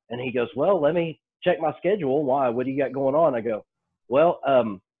 And he goes, well, let me check my schedule. Why? What do you got going on? I go, well,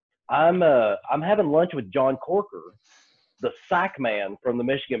 I'm having lunch with John Corker, the sack man from the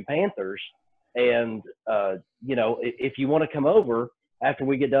Michigan Panthers. And, if you want to come over after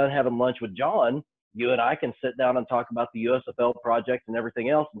we get done having lunch with John, you and I can sit down and talk about the USFL project and everything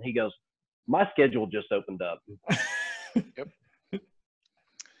else. And he goes, my schedule just opened up.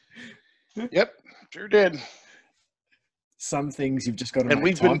 Yep, sure did. Some things you've just got to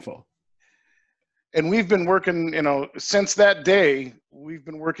make time for. And we've been working, since that day, we've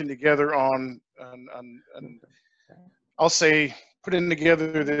been working together on I'll say, putting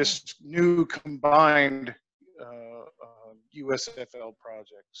together this new combined USFL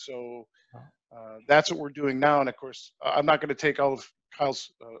project. So that's what we're doing now. And of course, I'm not going to take all of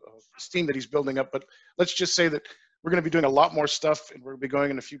Kyle's steam that he's building up, but let's just say that we're going to be doing a lot more stuff, and we're going to be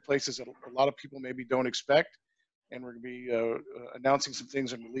going in a few places that a lot of people maybe don't expect. And we're going to be announcing some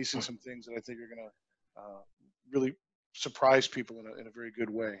things and releasing some things that I think are going to really surprise people in a very good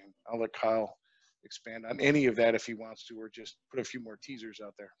way. I'll let Kyle expand on any of that if he wants to, or just put a few more teasers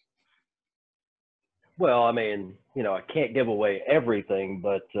out there. Well, I mean, I can't give away everything,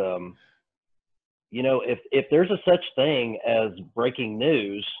 but, if there's a such thing as breaking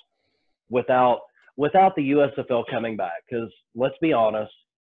news without the USFL coming back, because let's be honest,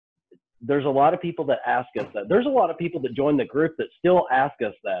 there's a lot of people that ask us that. There's a lot of people that join the group that still ask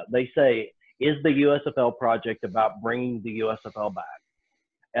us that. They say, is the USFL project about bringing the USFL back?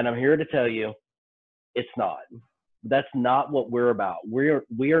 And I'm here to tell you, it's not. That's not what we're about.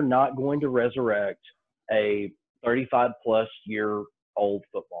 We are not going to resurrect a 35-plus-year-old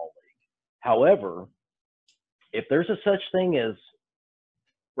football league. However, if there's a such thing as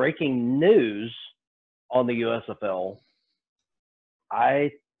breaking news on the USFL,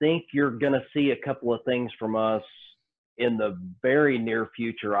 I think you're going to see a couple of things from us in the very near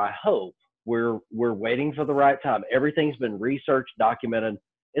future. I hope. We're waiting for the right time. Everything's been researched, documented.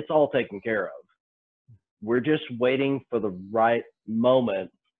 It's all taken care of. We're just waiting for the right moment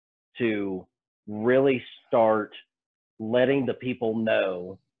to really start letting the people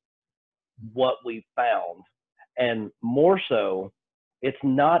know what we found. And more so, it's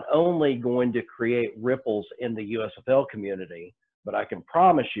not only going to create ripples in the USFL community, but I can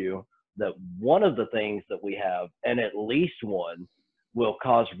promise you that one of the things that we have, and at least one, will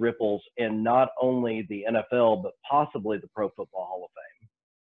cause ripples in not only the NFL, but possibly the Pro Football Hall of Fame.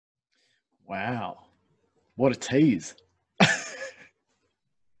 Wow. What a tease.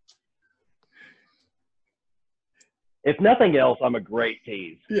 If nothing else, I'm a great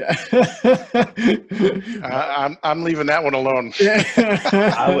tease. Yeah. I'm leaving that one alone.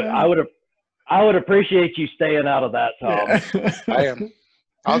 I would appreciate you staying out of that, Tom. Yeah. I am.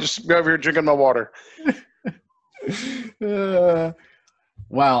 I'll just be over here drinking my water.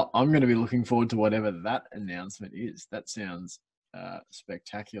 Wow, I'm going to be looking forward to whatever that announcement is. That sounds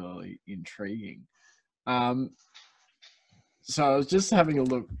spectacularly intriguing. So I was just having a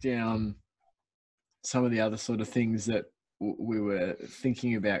look down some of the other sort of things that we were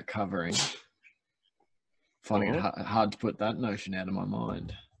thinking about covering. Finding it hard to put that notion out of my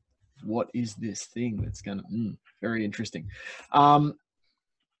mind. What is this thing that's going to... very interesting. I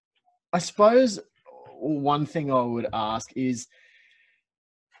suppose one thing I would ask is,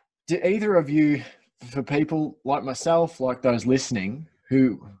 do either of you, for people like myself, like those listening,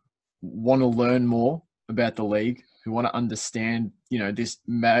 who want to learn more about the league, who want to understand, this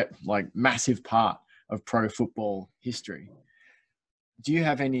massive part of pro football history, do you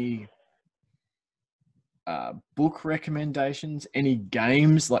have any book recommendations, any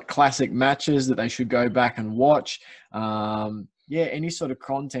games, like classic matches that they should go back and watch? Any sort of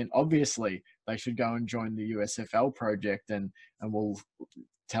content. Obviously, they should go and join the USFL project, and we'll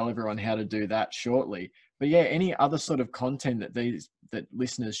tell everyone how to do that shortly. But any other sort of content that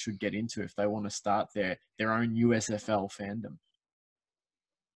listeners should get into if they want to start their own USFL fandom.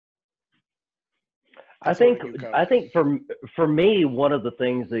 I think for me, one of the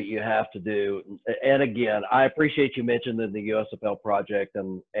things that you have to do, and again, I appreciate you mentioning the USFL project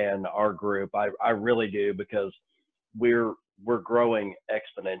and our group. I really do, because we're growing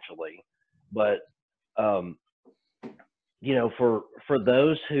exponentially. But for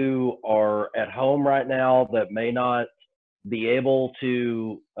those who are at home right now that may not be able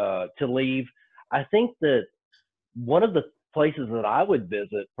to leave, I think that one of the places that I would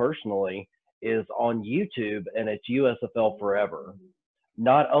visit personally is on YouTube, and it's USFL Forever.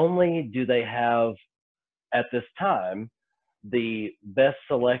 Not only do they have, at this time, the best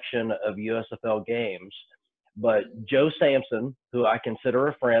selection of USFL games, but Joe Sampson, who I consider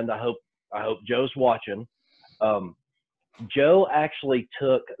a friend, I hope Joe's watching. Joe actually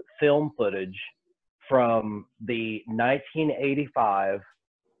took film footage from the 1985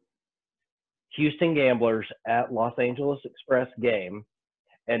 Houston Gamblers at Los Angeles Express game,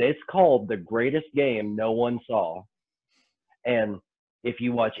 and it's called The Greatest Game No One Saw. And if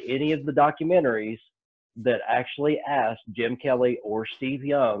you watch any of the documentaries that actually ask Jim Kelly or Steve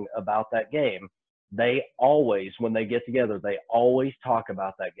Young about that game, they always, when they get together, they always talk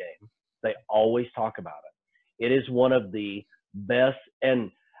about that game. They always talk about it. It is one of the best,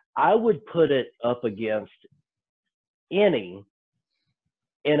 and I would put it up against any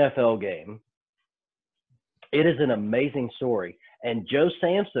NFL game. It is an amazing story. And Joe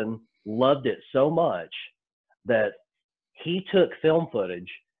Sampson loved it so much that he took film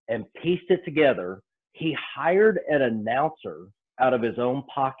footage and pieced it together. He hired an announcer out of his own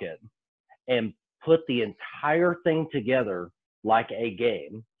pocket and put the entire thing together like a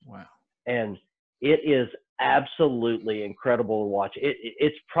game. Wow. And it is absolutely incredible to watch.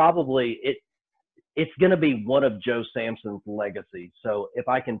 It's going to be one of Joe Sampson's legacies. So if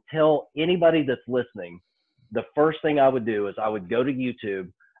I can tell anybody that's listening, the first thing I would do is I would go to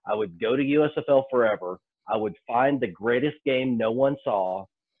YouTube. I would go to USFL Forever. I would find The Greatest Game No One Saw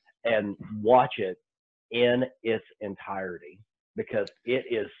and watch it in its entirety, because it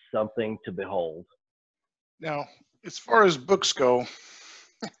is something to behold. Now, as far as books go,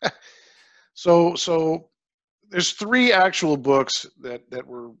 so there's 3 actual books that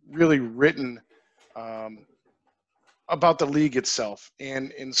were really written about the league itself,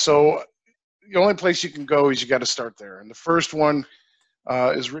 and so the only place you can go is you got to start there. And the first one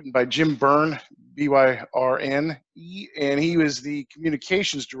is written by Jim Byrne, B-Y-R-N-E, and he was the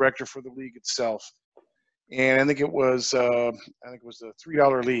communications director for the league itself. And I think it was the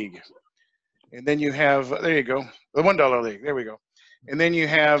 $3 league. And then you have, there you go, the $1 league. There we go. And then you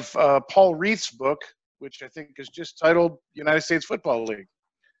have Paul Reith's book, which I think is just titled United States Football League.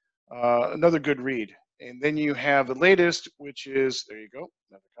 Another good read. And then you have the latest, which is, there you go,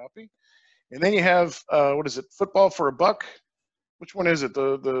 another copy. And then you have, Football for a Buck, which one is it?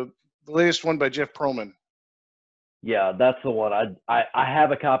 The latest one by Jeff Pearlman. Yeah, that's the one. I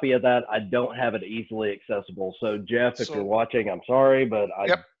have a copy of that. I don't have it easily accessible. So Jeff, if you're watching, I'm sorry, but I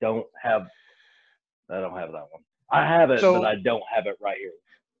don't have that one. I have it, but I don't have it right here.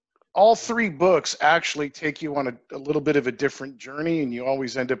 All three books actually take you on a little bit of a different journey, and you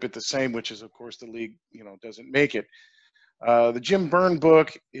always end up at the same, which is, of course, the league, doesn't make it. The Jim Byrne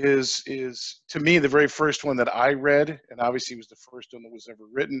book is to me the very first one that I read, and obviously was the first one that was ever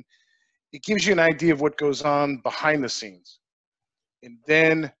written. It gives you an idea of what goes on behind the scenes. And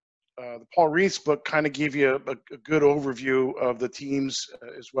then the Paul Reed's book kind of gave you a good overview of the teams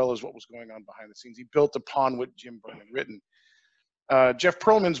as well as what was going on behind the scenes. He built upon what Jim Byrne had written. Jeff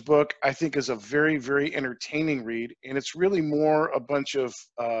Pearlman's book, I think, is a very, very entertaining read, and it's really more a bunch of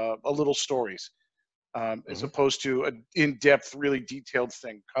little stories as opposed to an in-depth, really detailed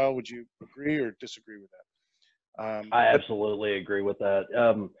thing. Kyle, would you agree or disagree with that? I absolutely agree with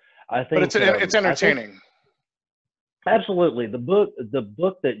that. I think, but it's entertaining. Absolutely, the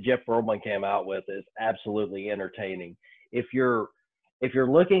book that Jeff Pearlman came out with is absolutely entertaining. If you're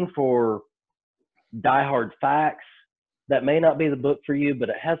looking for diehard facts, that may not be the book for you, but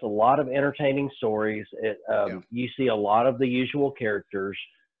it has a lot of entertaining stories. You see a lot of the usual characters,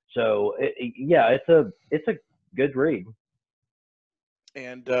 so it's a good read.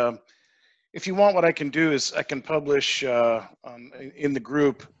 And if you want, what I can do is I can publish in the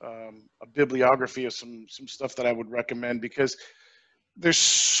group a bibliography of some stuff that I would recommend, because there's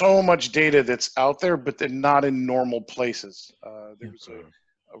so much data that's out there, but they're not in normal places. There's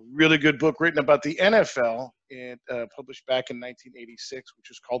a really good book written about the NFL and published back in 1986,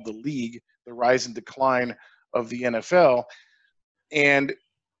 which is called The League, The Rise and Decline of the NFL. And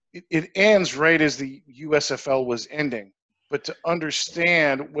it ends right as the USFL was ending. But to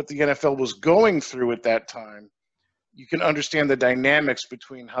understand what the NFL was going through at that time, you can understand the dynamics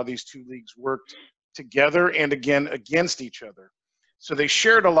between how these two leagues worked together and again against each other. So they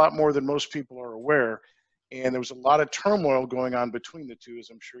shared a lot more than most people are aware. And there was a lot of turmoil going on between the two, as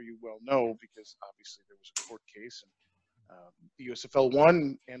I'm sure you well know, because obviously there was a court case, and the USFL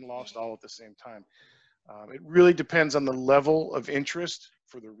won and lost all at the same time. It really depends on the level of interest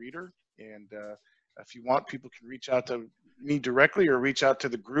for the reader. And if you want, people can reach out to me directly or reach out to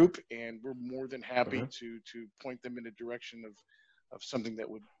the group, and we're more than happy to point them in a direction of something that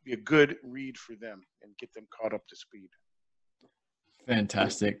would be a good read for them and get them caught up to speed.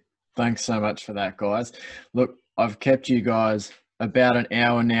 Fantastic. Thanks so much for that, guys. Look, I've kept you guys about an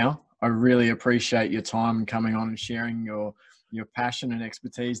hour now. I really appreciate your time and coming on and sharing your passion and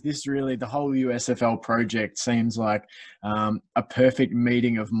expertise. This really, the whole USFL project seems like a perfect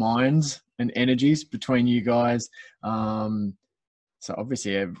meeting of minds and energies between you guys. So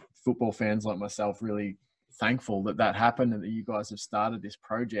obviously, football fans like myself really thankful that happened and that you guys have started this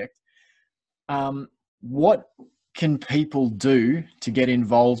project. What can people do to get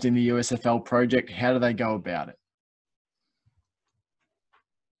involved in the USFL project? How do they go about it?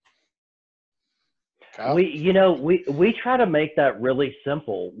 Kyle? We try to make that really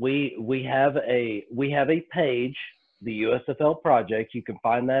simple. We have a page, the USFL project. You can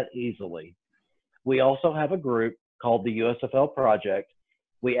find that easily. We also have a group called the USFL project.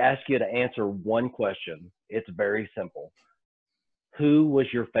 We ask you to answer one question. It's very simple. Who was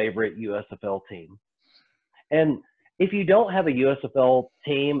your favorite USFL team? And if you don't have a USFL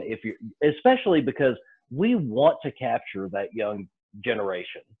team, especially because we want to capture that young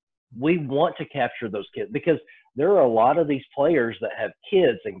generation. We want to capture those kids, because there are a lot of these players that have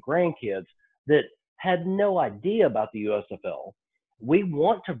kids and grandkids that had no idea about the USFL. We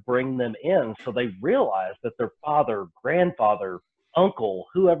want to bring them in so they realize that their father, grandfather, uncle,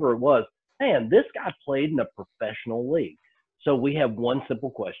 whoever it was, man, this guy played in a professional league. So we have one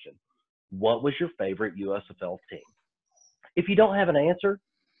simple question. What was your favorite USFL team? If you don't have an answer,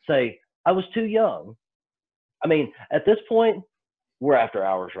 say, I was too young. I mean, at this point, we're after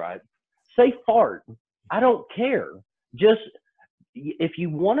hours, right? Say fart. I don't care. Just, if you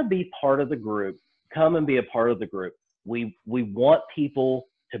want to be part of the group, come and be a part of the group. We want people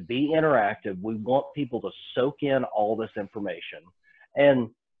to be interactive. We want people to soak in all this information. And,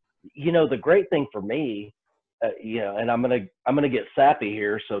 the great thing for me, and I'm gonna get sappy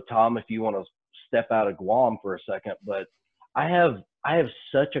here. So Tom, if you want to step out of Guam for a second, but I have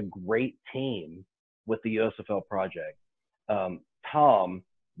such a great team with the USFL project. Tom,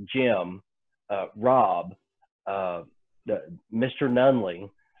 Jim, Rob, Mr. Nunley,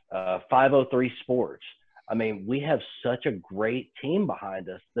 503 Sports. I mean, we have such a great team behind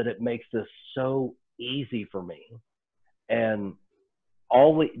us that it makes this so easy for me. And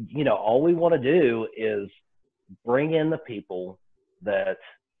all we want to do is bring in the people that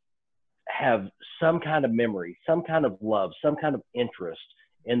have some kind of memory, some kind of love, some kind of interest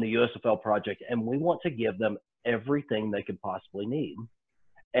in the USFL project, and we want to give them everything they could possibly need.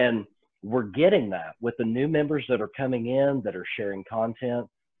 And we're getting that with the new members that are coming in that are sharing content.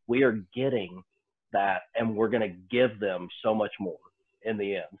 We are getting that, and we're going to give them so much more in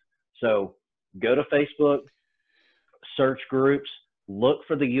the end. So go to Facebook, search groups, look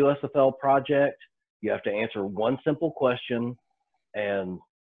for the USFL project. You have to answer one simple question, and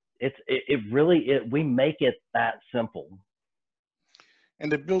we make it that simple. And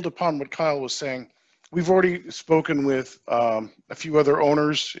to build upon what Kyle was saying, we've already spoken with a few other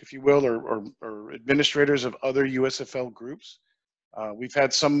owners, if you will, or administrators of other USFL groups. We've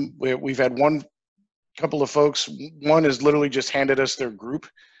had one couple of folks. One has literally just handed us their group.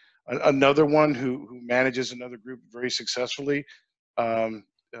 Another one who manages another group very successfully,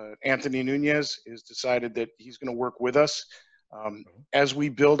 Anthony Nunez, has decided that he's going to work with us as we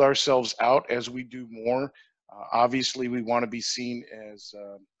build ourselves out, as we do more. Obviously, we want to be seen as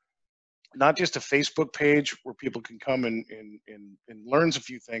not just a Facebook page where people can come and learn a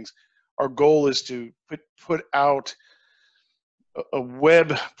few things. Our goal is to put out a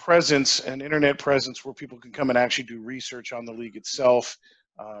web presence, an internet presence where people can come and actually do research on the league itself,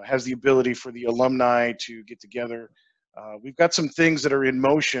 has the ability for the alumni to get together. We've got some things that are in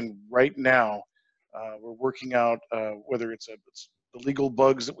motion right now. We're working out whether it's the legal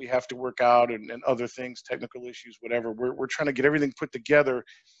bugs that we have to work out and other things, technical issues, whatever. We're trying to get everything put together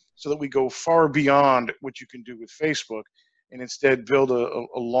so that we go far beyond what you can do with Facebook and instead build a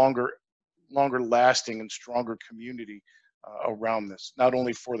longer lasting and stronger community around this, not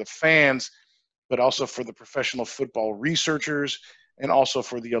only for the fans, but also for the professional football researchers and also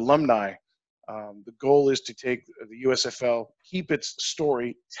for the alumni. The goal is to take the USFL, keep its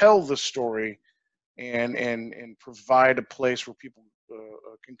story, tell the story, and provide a place where people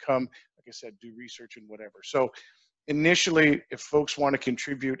can come, like I said, do research and whatever. So initially, if folks want to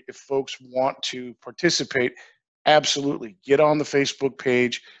contribute, if folks want to participate, absolutely get on the Facebook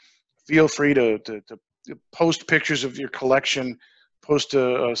page. Feel free to post pictures of your collection, post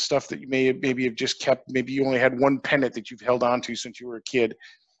stuff that you maybe have just kept. Maybe you only had one pennant that you've held on to since you were a kid.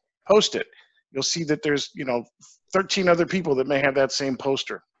 Post it. You'll see that there's 13 other people that may have that same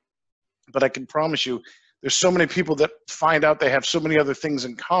poster. But I can promise you, there's so many people that find out they have so many other things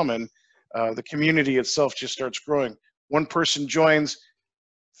in common. The community itself just starts growing. One person joins,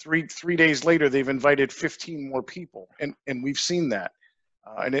 three days later, they've invited 15 more people, and we've seen that.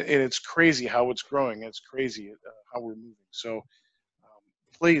 And it's crazy how it's growing. It's crazy how we're moving. So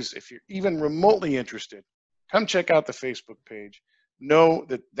please, if you're even remotely interested, come check out the Facebook page. Know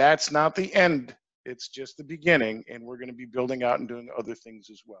that that's not the end. It's just the beginning, and we're going to be building out and doing other things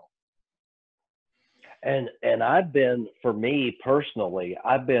as well. And I've been, for me personally,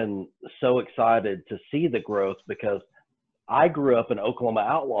 I've been so excited to see the growth because I grew up an Oklahoma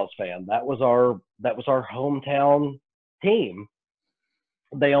Outlaws fan. That was our hometown team.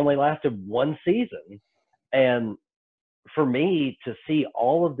 They only lasted one season. And for me to see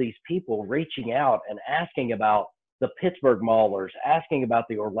all of these people reaching out and asking about the Pittsburgh Maulers, asking about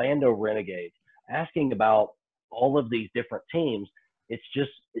the Orlando Renegades, asking about all of these different teams,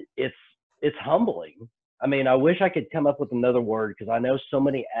 it's humbling. I mean, I wish I could come up with another word because I know so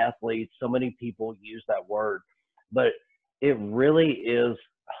many athletes, so many people use that word, but it really is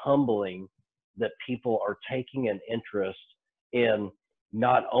humbling that people are taking an interest in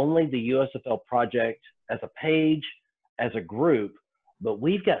not only the USFL project as a page, as a group, but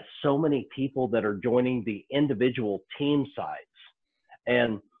we've got so many people that are joining the individual team sites.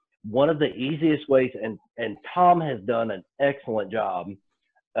 And one of the easiest ways, and Tom has done an excellent job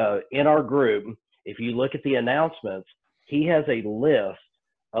in our group. If you look at the announcements, he has a list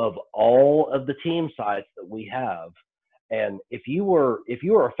of all of the team sites that we have. And if you were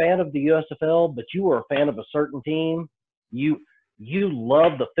a fan of the USFL, but you were a fan of a certain team, you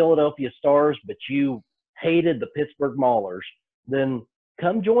love the Philadelphia Stars, but you hated the Pittsburgh Maulers, then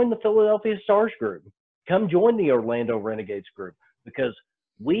come join the Philadelphia Stars group. Come join the Orlando Renegades group, because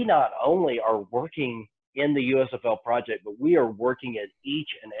we not only are working in the USFL project, but we are working at each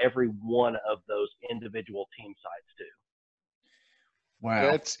and every one of those individual team sites too. Wow.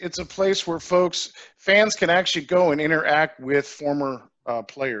 Yeah, it's a place where fans can actually go and interact with former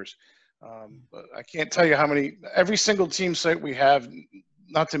players. I can't tell you how many, every single team site we have,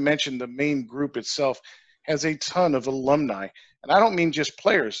 not to mention the main group itself, has a ton of alumni. And I don't mean just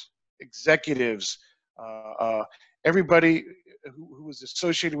players, executives, everybody who is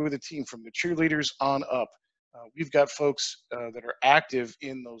associated with the team, from the cheerleaders on up. We've got folks that are active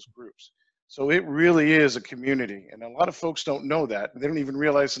in those groups. So it really is a community, and a lot of folks don't know that. They don't even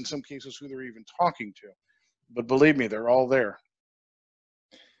realize in some cases who they're even talking to. But believe me, they're all there.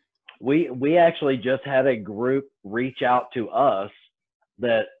 We actually just had a group reach out to us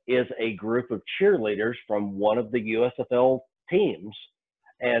that is a group of cheerleaders from one of the USFL teams.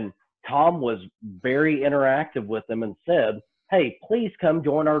 And Tom was very interactive with them and said, hey, please come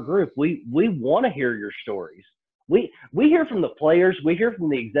join our group. We want to hear your stories. We hear from the players. We hear from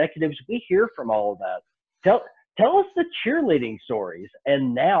the executives. We hear from all of that. Tell us the cheerleading stories.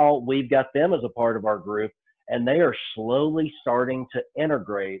 And now we've got them as a part of our group, and they are slowly starting to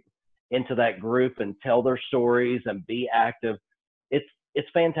integrate into that group and tell their stories and be active. It's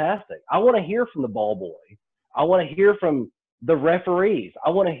fantastic. I want to hear from the ball boy. I want to hear from the referees. I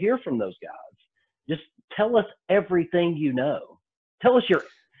want to hear from those guys. Just tell us everything you know. Tell us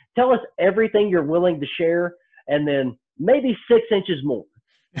everything you're willing to share, and then maybe 6 inches more.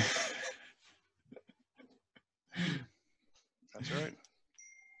 That's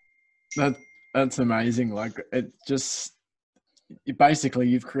right. That's amazing. Like, it just basically,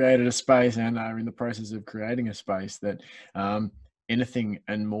 you've created a space and are in the process of creating a space that anything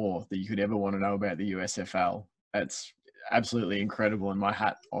and more that you could ever want to know about the USFL. That's absolutely incredible, and my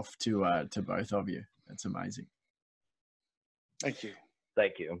hat off to both of you. That's amazing. Thank you.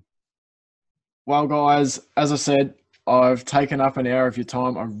 Thank you. Well, guys, as I said, I've taken up an hour of your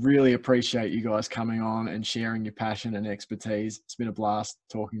time. I really appreciate you guys coming on and sharing your passion and expertise. It's been a blast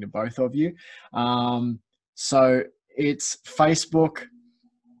talking to both of you. So it's Facebook.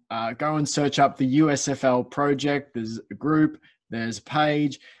 Go and search up the USFL project. There's a group. There's a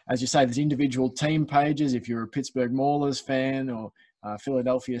page. As you say, there's individual team pages. If you're a Pittsburgh Maulers fan or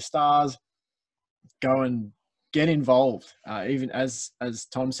Philadelphia Stars, go and get involved. Even as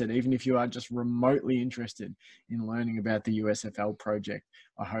Tom said, even if you are just remotely interested in learning about the USFL project,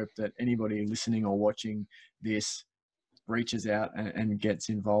 I hope that anybody listening or watching this reaches out and gets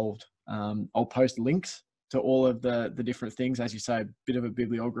involved. I'll post links to all of the different things. As you say, a bit of a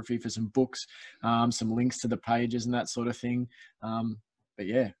bibliography for some books, some links to the pages and that sort of thing. But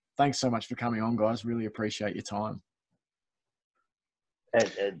yeah, thanks so much for coming on, guys. Really appreciate your time.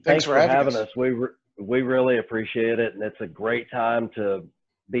 And thanks for having us. We really appreciate it. And it's a great time to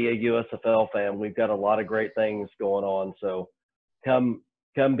be a USFL fan. We've got a lot of great things going on. So come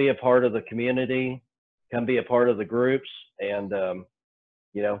be a part of the community, come be a part of the groups, and,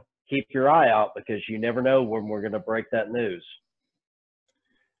 keep your eye out, because you never know when we're going to break that news.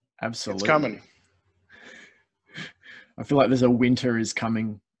 Absolutely. It's coming. I feel like there's a winter is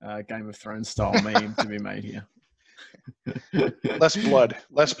coming Game of Thrones style meme to be made here. Less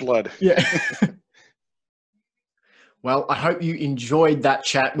blood. Yeah. Well, I hope you enjoyed that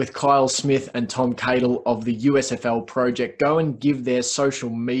chat with Kyle Smith and Tom Cadle of the USFL project. Go and give their social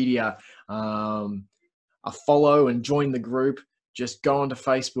media a follow and join the group. Just go onto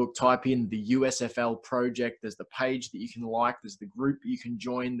Facebook, type in the USFL project. There's the page that you can like. There's the group you can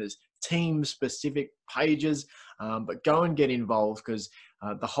join. There's team-specific pages. But go and get involved, because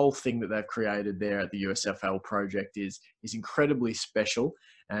the whole thing that they've created there at the USFL project is incredibly special.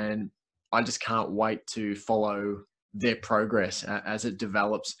 And I just can't wait to follow their progress as it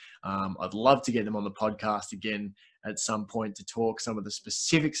develops. I'd love to get them on the podcast again at some point to talk some of the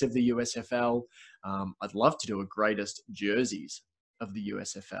specifics of the USFL. I'd love to do a greatest jerseys of the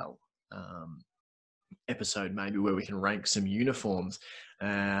USFL episode, maybe, where we can rank some uniforms,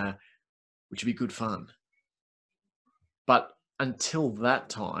 which would be good fun. But until that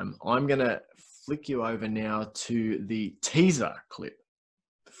time, I'm going to flick you over now to the teaser clip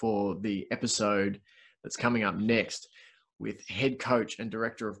for the episode that's coming up next with head coach and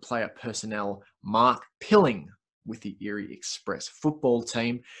director of player personnel, Mark Pilling, with the Erie Express football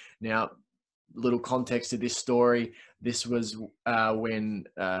team. Now, little context to this story. This was when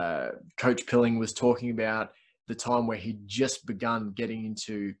Coach Pilling was talking about the time where he'd just begun getting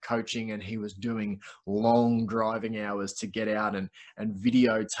into coaching, and he was doing long driving hours to get out and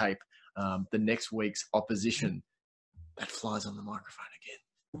videotape the next week's opposition. That flies on the microphone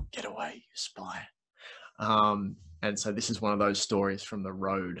again. Get away, you spy. And so this is one of those stories from the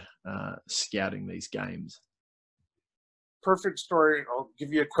road, scouting these games. Perfect story. I'll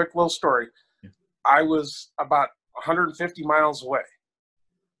give you a quick little story. Yeah. I was about 150 miles away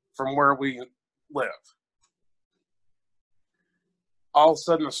from where we live. All of a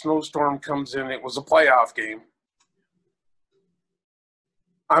sudden, a snowstorm comes in. It was a playoff game.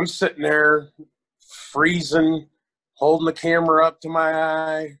 I'm sitting there freezing, holding the camera up to my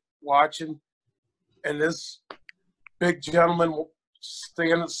eye, watching. And this big gentleman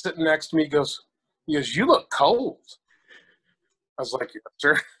sitting next to me goes, "You look cold." I was like, yes,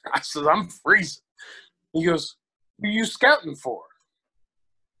 sir. I said, I'm freezing. He goes, who are you scouting for?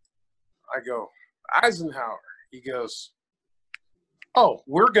 I go, Eisenhower. He goes, oh,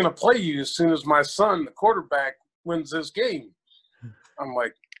 we're going to play you as soon as my son, the quarterback, wins this game. I'm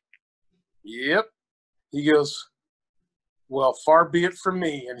like, yep. He goes, well, far be it from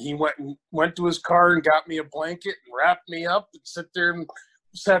me. And he went to his car and got me a blanket and wrapped me up and sat there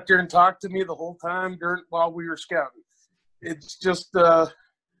and talked to me the whole time while we were scouting. It's just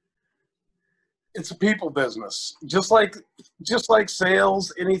it's a people business, just like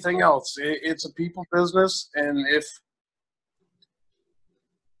sales, anything else. It's a people business, and if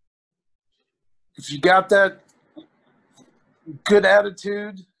you got that good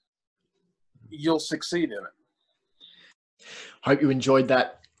attitude, you'll succeed in it. Hope you enjoyed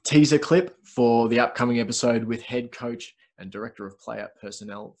that teaser clip for the upcoming episode with head coach and director of player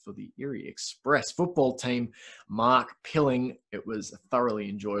personnel for the Erie Express football team, Mark Pilling. It was a thoroughly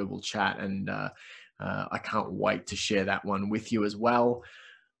enjoyable chat, and I can't wait to share that one with you as well.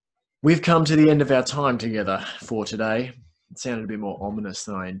 We've come to the end of our time together for today. It sounded a bit more ominous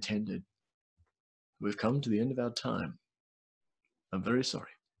than I intended. We've come to the end of our time. I'm very sorry.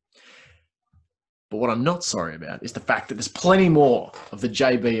 But what I'm not sorry about is the fact that there's plenty more of the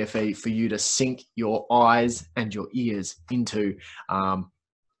JBFE for you to sink your eyes and your ears into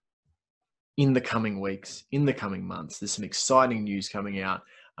in the coming weeks, in the coming months. There's some exciting news coming out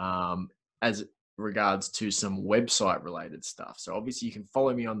as regards to some website related stuff. So obviously you can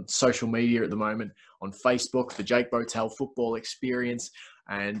follow me on social media at the moment, on Facebook, the Jake Botel Football Experience,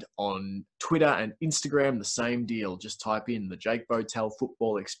 and on Twitter and Instagram, the same deal. Just type in the Jake Botel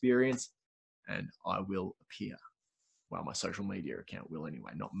Football Experience and I will appear. Well, my social media account will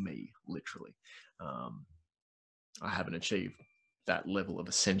anyway, not me, literally. I haven't achieved that level of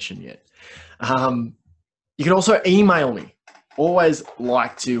ascension yet. You can also email me. Always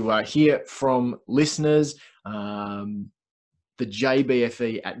like to hear from listeners. The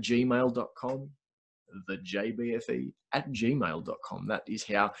JBFE at gmail.com. The JBFE at gmail.com. That is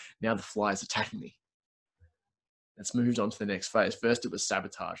how now the fly's attacking me. It's moved on to the next phase. First it was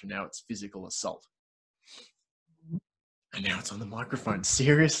sabotage, and now it's physical assault. And now it's on the microphone.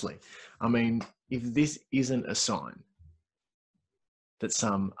 Seriously. I mean, if this isn't a sign that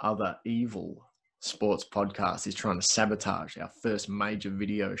some other evil sports podcast is trying to sabotage our first major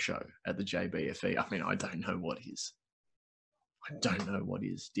video show at the JBFE, I mean, I don't know what is. I don't know what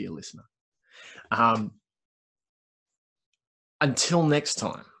is, dear listener. Until next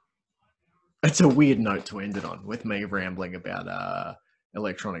time. It's a weird note to end it on, with me rambling about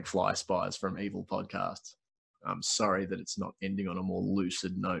electronic fly spies from evil podcasts. I'm sorry that it's not ending on a more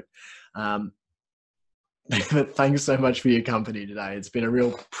lucid note. But thanks so much for your company today. It's been a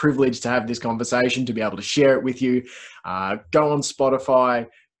real privilege to have this conversation, to be able to share it with you. Go on Spotify,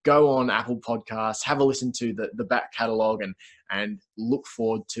 go on Apple Podcasts, have a listen to the back catalogue, and look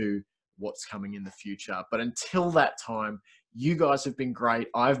forward to what's coming in the future. But until that time, you guys have been great.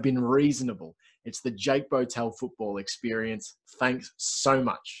 I've been reasonable. It's the Jake Botel Football Experience. Thanks so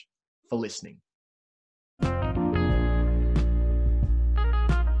much for listening.